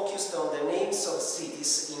example focused on the names of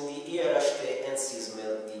cities in the IRHT and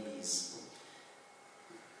sysmel DBs.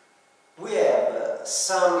 We have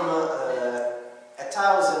some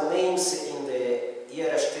 1,000 names in the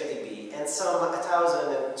IRHT DB and some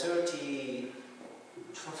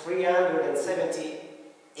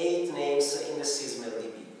 378 names in the sysmel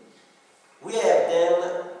DB. We have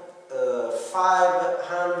then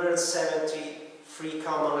 575 free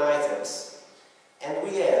common items. And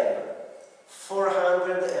we have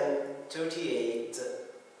 438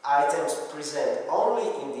 items present only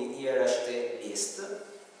in the IRHT list,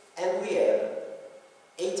 and we have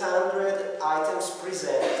 800 items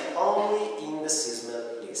present only in the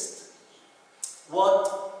SysML list. What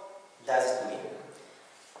does it mean?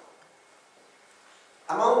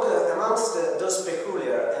 Amongst those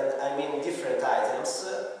peculiar, and I mean different items,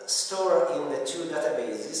 stored in the two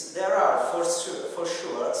databases, there are for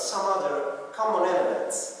sure some other common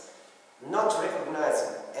elements not recognized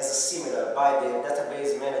as similar by the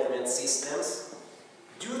database management systems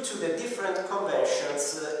due to the different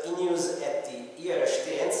conventions in use at the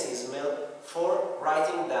IRHT and SysML for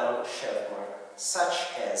writing down shelf mark,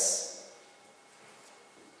 such as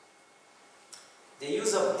the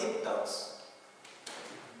use of diptons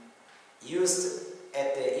used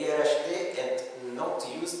at the IRHT and not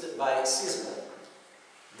used by SysML.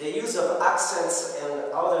 The use of accents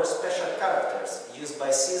and other special characters used by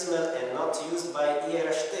SysML and not used by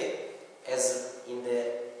IRHT, as in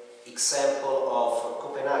the example of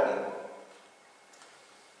Copenhagen.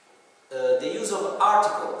 The use of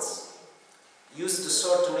articles used to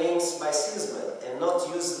sort names by SysML and not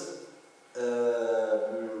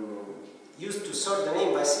used to sort the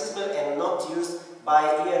name by SysML and not used by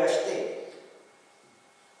IRHT.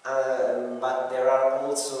 But there are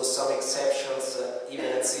also some exceptions, even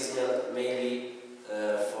at SysML, maybe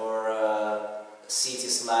for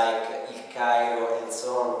cities like Il Cairo and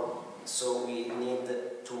so on. So we need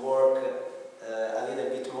to work a little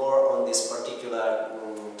bit more on this particular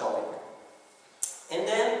topic. And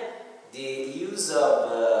then the use of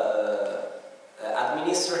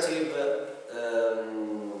administrative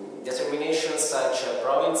determinations such as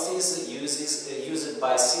provinces used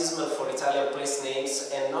by SysML for Italian place names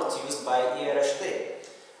and not used by IRHT,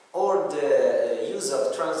 or the use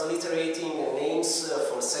of transliterating names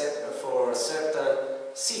for certain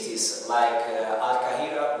cities like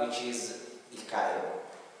Al-Qahira, which is Il Cairo.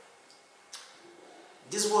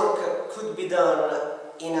 This work could be done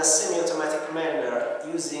in a semi-automatic manner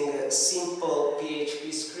using simple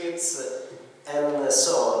PHP scripts and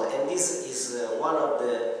so on, and this is one of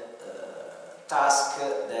the tasks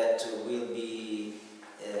that will be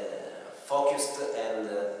focused and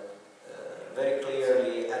very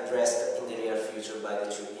clearly addressed in the near future by the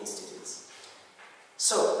two institutes.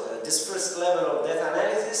 So, this first level of data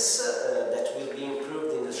analysis that will be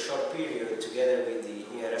improved in a short period together with the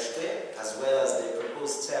IRHT, as well as the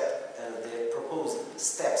proposed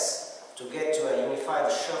steps to get to a unified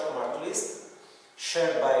shelf mark list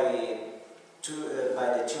shared by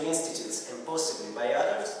the two institutes and possibly by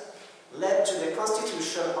others, led to the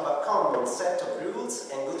constitution of a common set of rules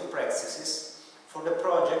and good practices for the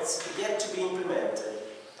projects yet to be implemented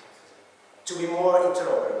to be more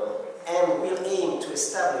interoperable, and will aim to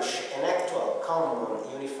establish an actual common,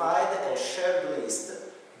 unified and shared list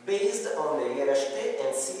based on the IRHT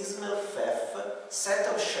and SysML FEF set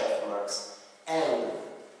of shelf marks, and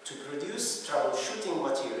to produce troubleshooting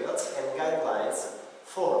materials and guidelines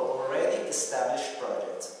for already established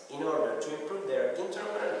projects in order to improve their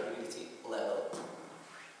interoperability level.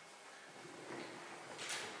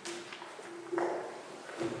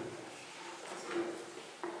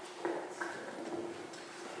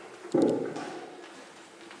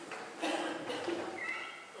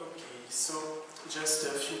 Okay, so just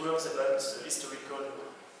a few words about the historical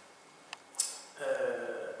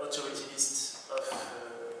authority list of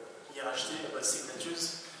IRHT about signatures.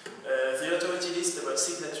 The authority list about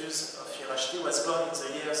signatures of IRHT was born in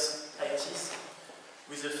the years 80s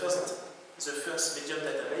with the first medium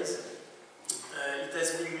database. It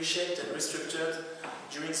has been reshaped and restructured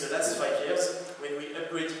during the last 5 years when we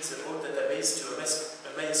upgraded the old database to a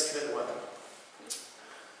MySQL one.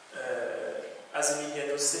 As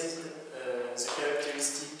Emiliano said, the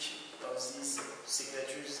characteristic of these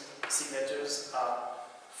signatures are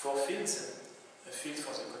 4 fields: a field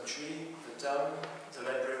for the country, the town, the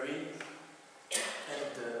library,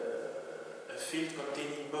 and a field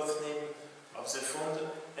containing both name of the font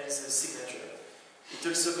and the signature. It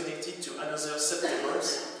also connected to another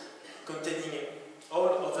subtables containing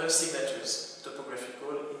all other signatures,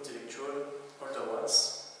 topographical, intellectual, older ones.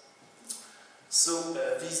 So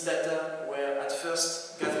these data were at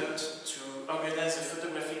first gathered to organize the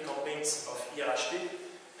photographic campaigns of IRHT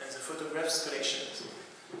and the photographs collections.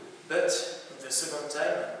 But in the second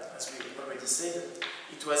time, as we already said,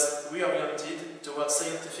 it was reoriented towards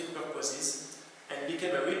scientific purposes and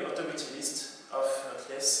became a real authority list of not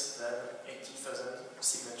less than 80,000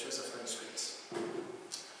 signatures of manuscripts.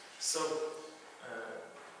 So,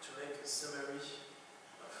 to make a summary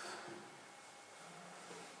of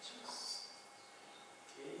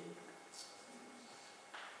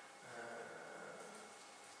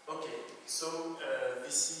So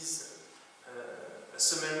this is a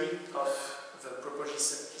summary of the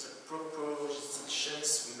propositions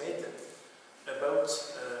we made about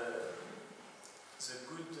the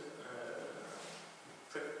good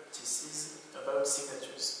practices about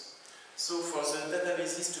signatures. So for the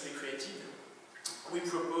databases to be created, we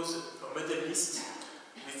propose a model list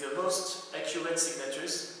with the most accurate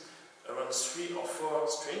signatures, around 3 or 4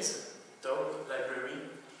 strings, DOM, library,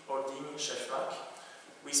 holding, shelf mark,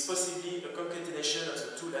 with possibly a concatenation of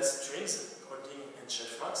the 2 last strings, holding and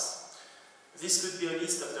shelf marks. This could be a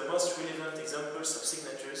list of the most relevant examples of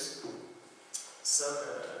signatures, some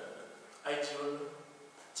ideal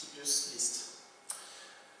typus list.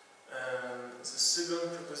 The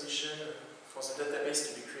second proposition for the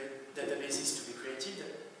databases to be created,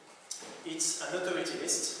 it's an authority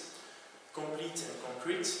list, complete and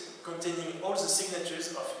concrete, containing all the signatures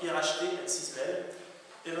of IRHT and SysML,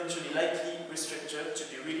 eventually likely restructured to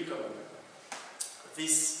be really common.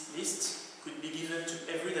 This list could be given to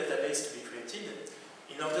every database to be created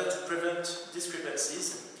in order to prevent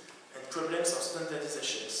discrepancies and problems of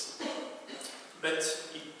standardizations. But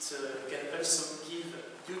it can also give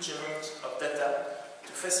a huge amount of data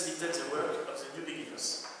to facilitate the work of the new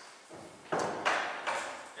beginners.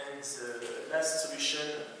 And the last solution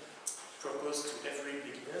proposed to every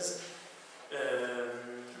beginners,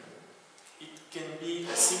 it can be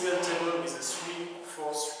a single table with 3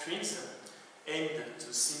 or 4 strings aimed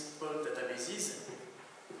to simple databases,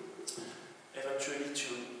 eventually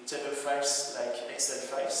to table files like Excel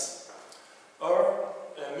files, or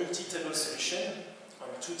a multi-table solution on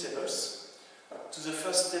 2 tables. To the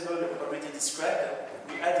first table already described,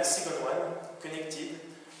 we add a second one connected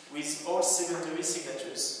with all secondary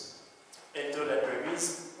signatures, elder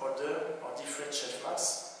libraries, order, or different shelf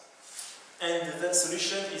marks. And that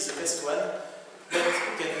solution is the best one, but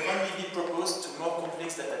can only be proposed to more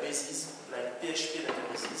complex databases like PHP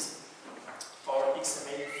databases or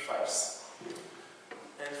XML files.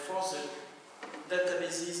 And for the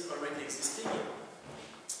databases already existing,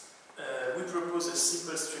 we propose a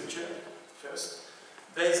simple structure first,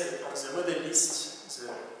 based on the model list, the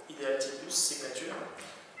ideal typus signature.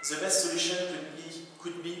 The best solution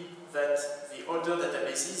could be that the older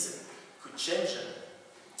databases could change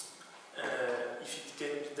if it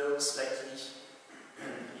can be done slightly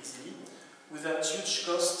easily, without huge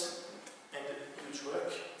cost and huge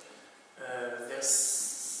work, their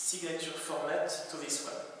signature format to this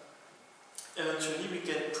one. Eventually, we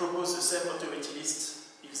can propose the same authority list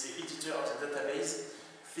if the editor of the database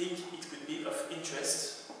think it could be of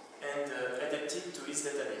interest and adapt it to his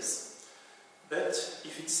database. But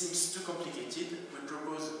if it seems too complicated, we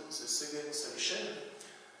propose the second solution,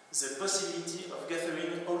 the possibility of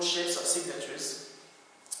gathering all shapes of signatures,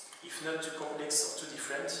 if not too complex or too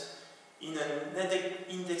different, in an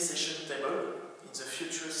indexation table in the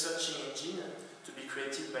future searching engine to be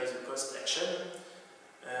created by the post action.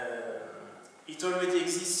 It already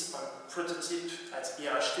exists on prototype at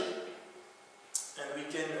IRHT, and we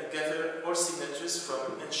can gather all signatures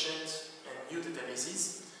from ancient and new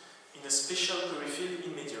databases in a special query field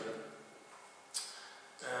in Medioevo.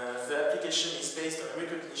 The application is based on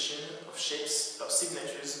recognition of shapes of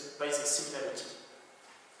signatures by their similarity.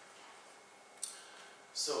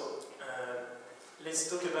 So, let's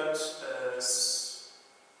talk about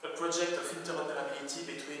a project of interoperability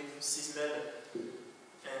between SysML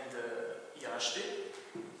and IRHT.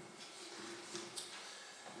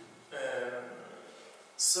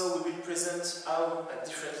 So we will present how, at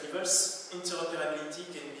different levels, interoperability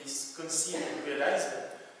can be conceived and realized,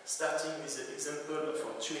 starting with the example of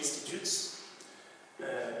our 2 institutes,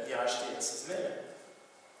 IRHT and SysML.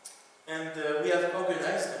 And we have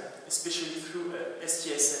organized, especially through a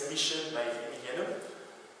STSM mission by Emiliano,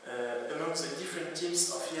 among the different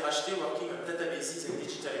teams of IRHT working on databases and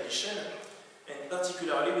digital edition, and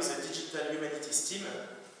particularly with the digital humanities team,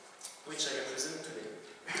 which I represent today.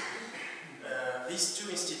 These 2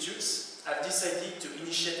 institutes have decided to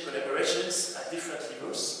initiate collaborations at different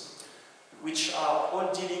levels, which are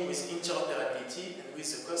all dealing with interoperability and with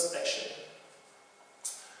the cost action.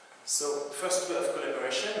 So, first way of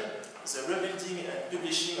collaboration, the rebuilding and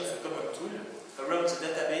publishing of a common tool around the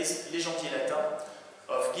database Légendier Latin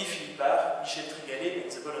of Guy Philippard, Michel Trigalet,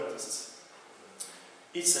 and the Bollandists.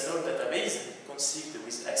 It's an old database conceived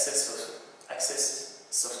with access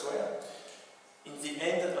software in the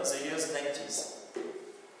end of the years 90s.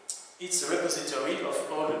 It's a repository of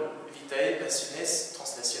all vitae, passiones,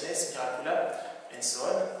 translaciones, miracula, and so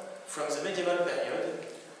on, from the medieval period,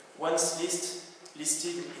 once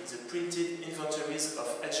listed in the printed inventories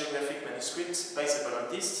of hagiographic manuscripts by the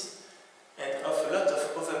Bollandists, and of a lot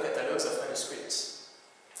of other catalogues of manuscripts.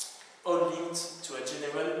 All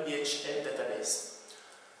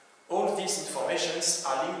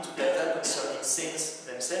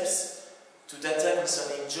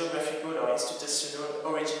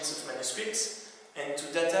origins of manuscripts and to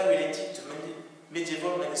data related to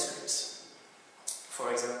medieval manuscripts.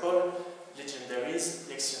 For example, legendaries,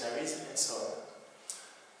 lectionaries, and so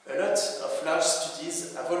on. A lot of large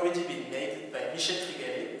studies have already been made by Michel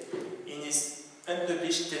Trigalet in his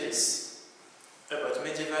unpublished thesis about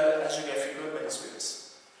medieval hagiographical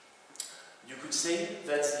manuscripts. You could say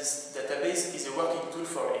that this database is a working tool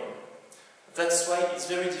for him. That's why it's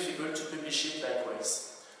very difficult to publish it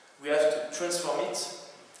likewise. We have to transform it,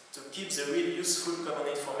 to keep the real useful common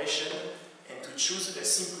information, and to choose a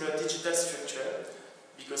simpler digital structure,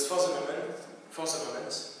 because for the moment,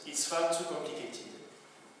 it's far too complicated.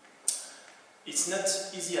 It's not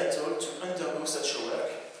easy at all to undergo such a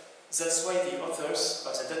work. That's why the authors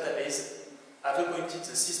of the database have appointed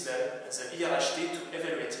the CISML and the IRHT to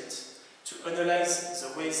evaluate it, to analyze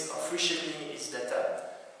the ways of reshaping its data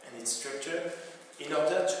and its structure in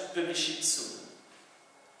order to publish it soon.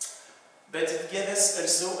 But it gave us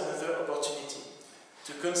also another opportunity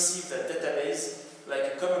to conceive that database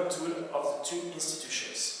like a common tool of the two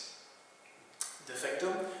institutions. De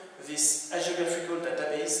facto, this hagiographical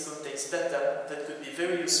database contains data that could be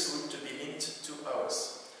very useful to be linked to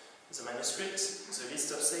ours. The manuscript, the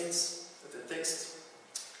list of saints, the text,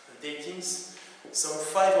 the datings, some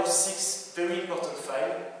 5 or 6 very important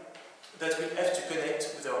files that we have to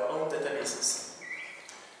connect with our own databases.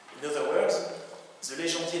 In other words, the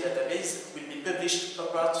Legendier database will be published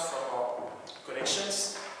apart from our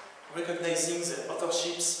collections, recognizing the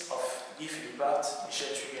authorships of Guy Philippart,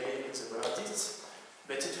 Michel Trigalet, and the Bernardists,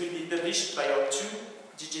 but it will be published by our 2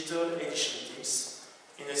 digital edition teams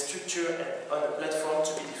in a structure and on a platform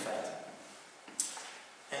to be defined.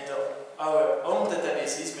 And our own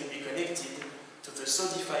databases will be connected to the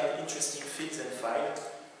so-defined interesting fields and files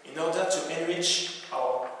in order to enrich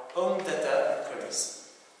our own data and queries.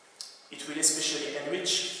 It will especially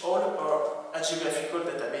enrich all our hagiographical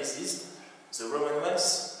databases, the Roman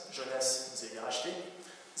ones, Jonas in the IRHT,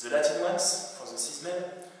 the Latin ones for the CISML,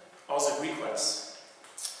 or the Greek ones.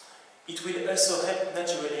 It will also help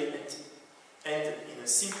naturally and in a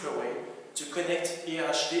simpler way to connect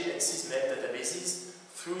IRHT and CISML databases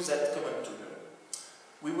through that common tool.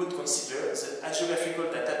 We would consider the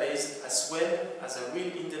hagiographical database as well as a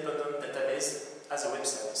real independent database as a web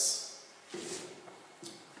service.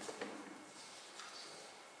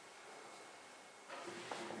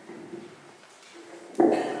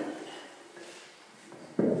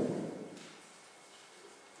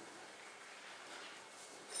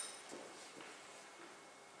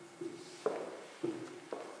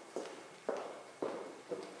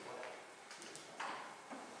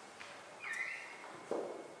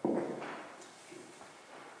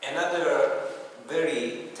 Another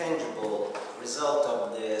very tangible result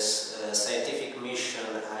of this scientific mission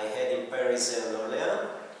I had in Paris and Orléans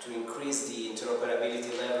to increase the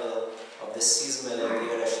interoperability level of the CISML and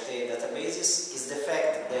the IRHT databases is the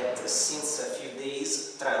fact that since a few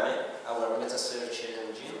days Trame, our meta-search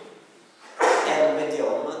engine, and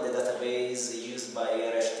Medioevo, the database used by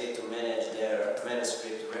IRHT to manage their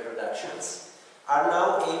manuscript reproductions, are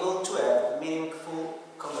now able to have meaningful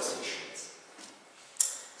conversations.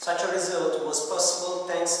 Such a result was possible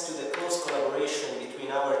thanks to the close collaboration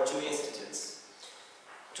between our 2 institutes,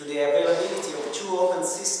 to the availability of 2 open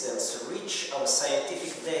systems rich of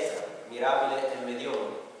scientific data, Mirabile and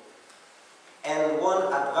Medioevo, and 1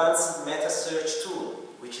 advanced meta-search tool,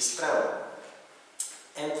 which is Trame,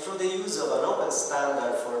 and through the use of an open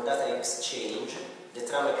standard for data exchange, the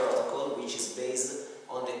Trame protocol, which is based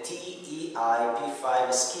on the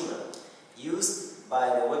TEIP5 schema, used by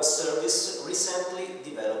the web service recently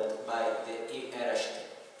developed by the IRHT.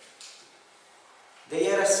 The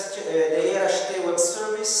IRHT web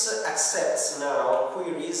service accepts now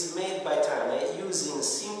queries made by Trame using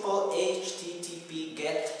simple HTTP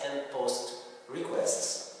GET and POST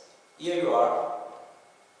requests. Here you are,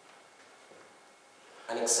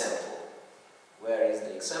 an example. Where is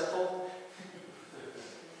the example?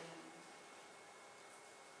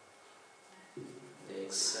 The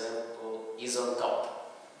example is on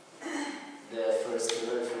top, the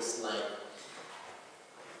very first line.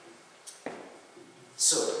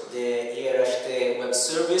 So the IRHT web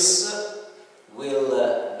service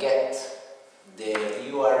will get the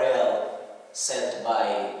URL sent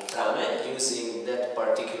by Trame using that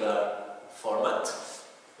particular format.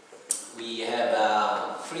 We have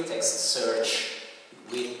a free text search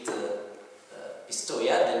with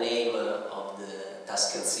Pistoia, the name of the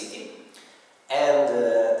Tuscan city, and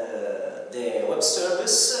the web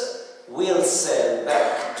service will send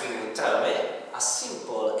back to Trame a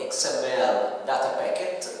simple XML data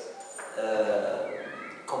packet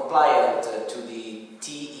compliant to the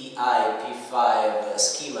TEI P5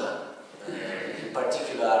 schema, in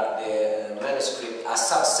particular the manuscript, a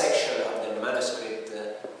subsection of the manuscript,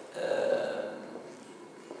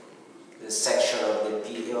 the section of the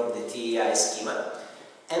TEI schema,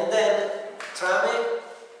 and then Trame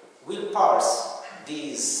will parse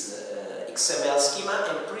this XML schema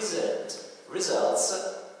and present results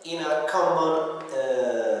in a common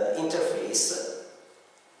interface.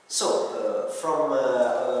 So, from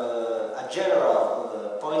a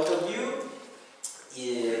general point of view,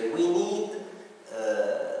 we need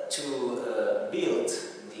to build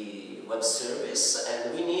the web service,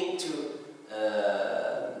 and we need to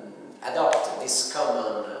adopt this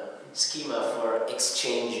common schema for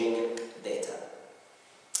exchanging data.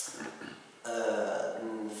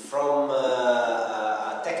 From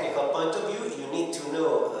a technical point of view, you need to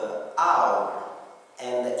know how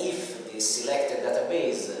and if the selected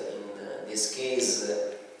database, in this case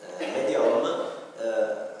Medioevo,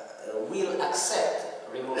 will accept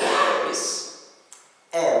remote queries,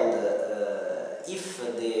 and if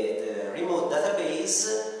the remote database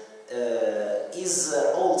is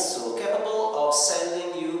also capable of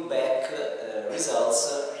sending you back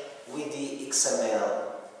results with the XML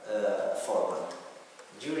format.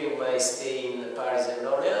 During my stay in Paris and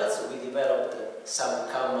Orleans, we developed some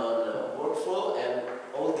common workflow, and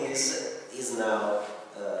all this is now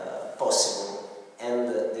possible.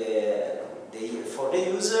 And for the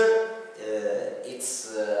user,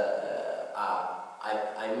 it's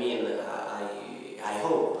I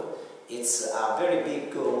hope it's a very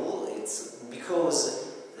big goal. It's because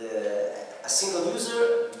a single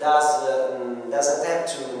user doesn't have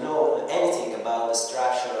to know anything about the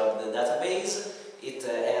structure of the database. It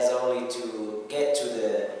has only to get to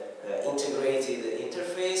the integrated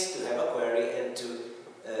interface to have a query and to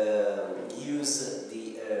use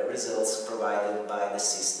the results provided by the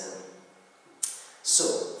system. So,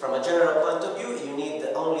 from a general point of view, you need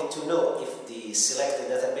only to know if the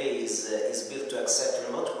selected database is built to accept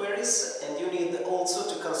remote queries, and you need also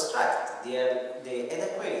to construct the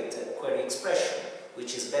adequate query expression,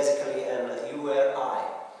 which is basically an URI.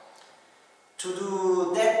 To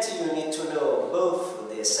do that, you need to know both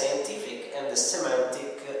the scientific and the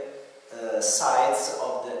semantic sides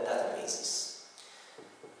of the databases.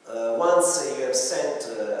 Once you have sent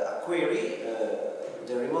a query,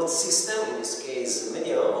 the remote system, in this case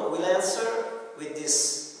Medioevo, will answer with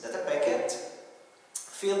this data packet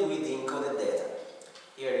filled with the encoded data.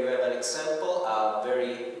 Here you have an example, a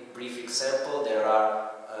very brief example. There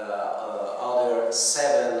are other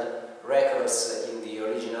 7 records in the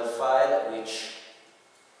original file, which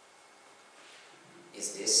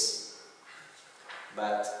is this,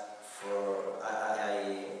 but for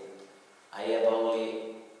I have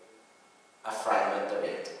only a fragment of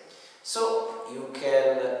it. So you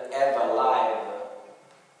can have a live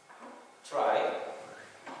try.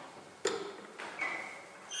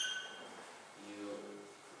 You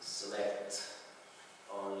select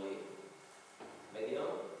only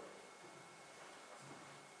Medioevo.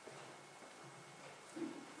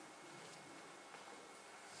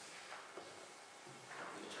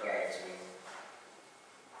 You try to,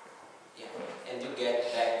 and you get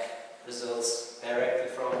back results directly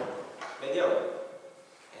from Medioevo.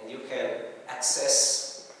 And you can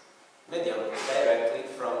access Medioevo directly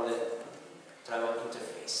from the Trame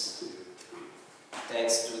interface,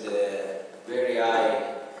 thanks to the very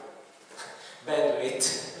high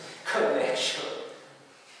bandwidth connection.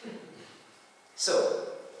 So,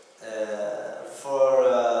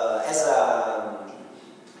 as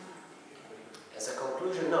a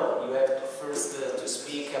conclusion, no, you have to first to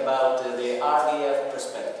speak about the RDF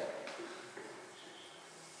perspective.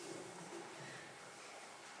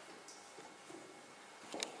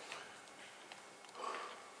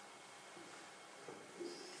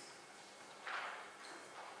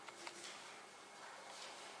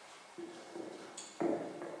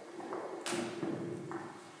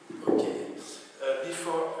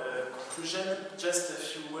 Just a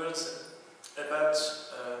few words about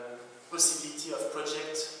possibility of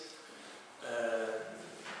project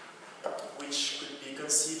which could be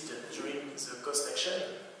conceived during the cost action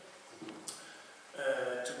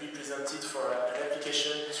to be presented for an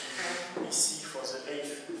application to EC for the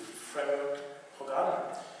 8th framework program.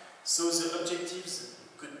 So the objectives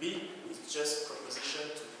could be, it's just a proposition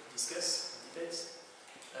to discuss details.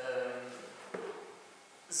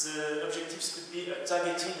 The objectives could be a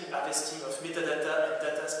targeted harvesting of metadata and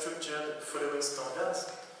data structured following standards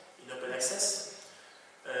in open access.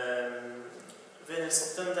 Then a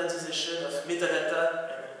standardization of metadata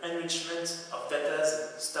and enrichment of data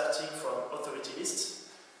starting from authority lists,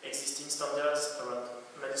 existing standards around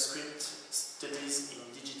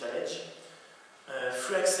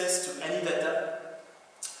free access to any data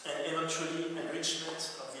and eventually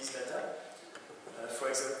enrichment of these data. For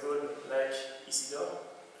example, like Isidore,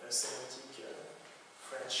 a semantic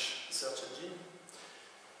French search engine.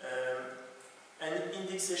 And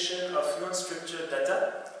indexation of non-structured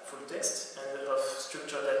data, full text, and of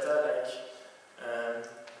structured data like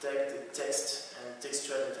text and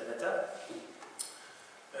textual metadata.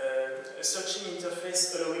 A searching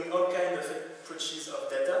interface allowing all kinds of approaches of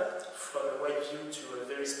data, from a wide view to a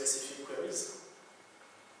very specific queries.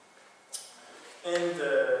 And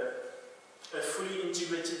a fully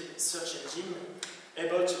integrated search engine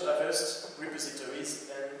able to harvest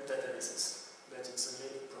repositories and databases. But it's only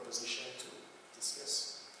a proposition to discuss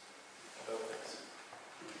about that.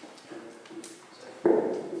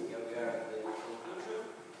 Here we are at the conclusion.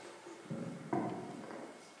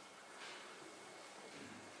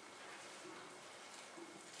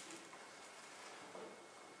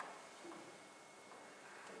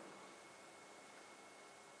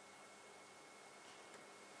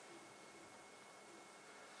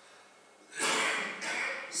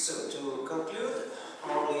 So to conclude,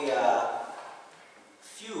 only a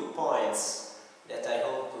few points that I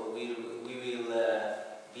hope we will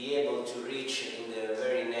be able to reach in the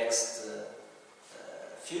very next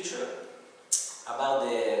future about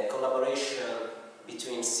the collaboration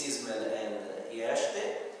between SysML and IHT.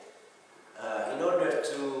 In order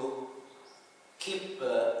to keep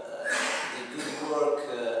the good work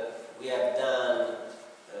we have done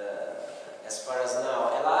as far as now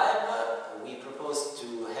alive, we propose to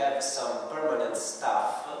have some permanent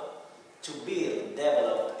staff to build,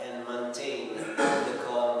 develop and maintain the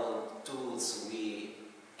common tools we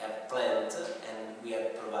have planned and we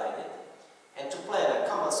have provided, and to plan a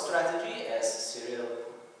common strategy, as Cyril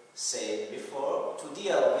said before, to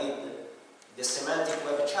deal with the semantic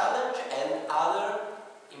web challenge and other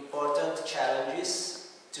important challenges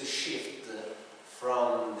to shift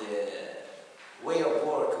from the way of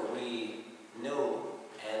work we know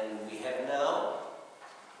and we have now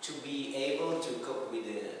to be able to cope with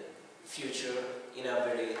the future in a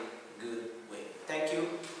very good way. Thank you,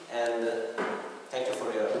 and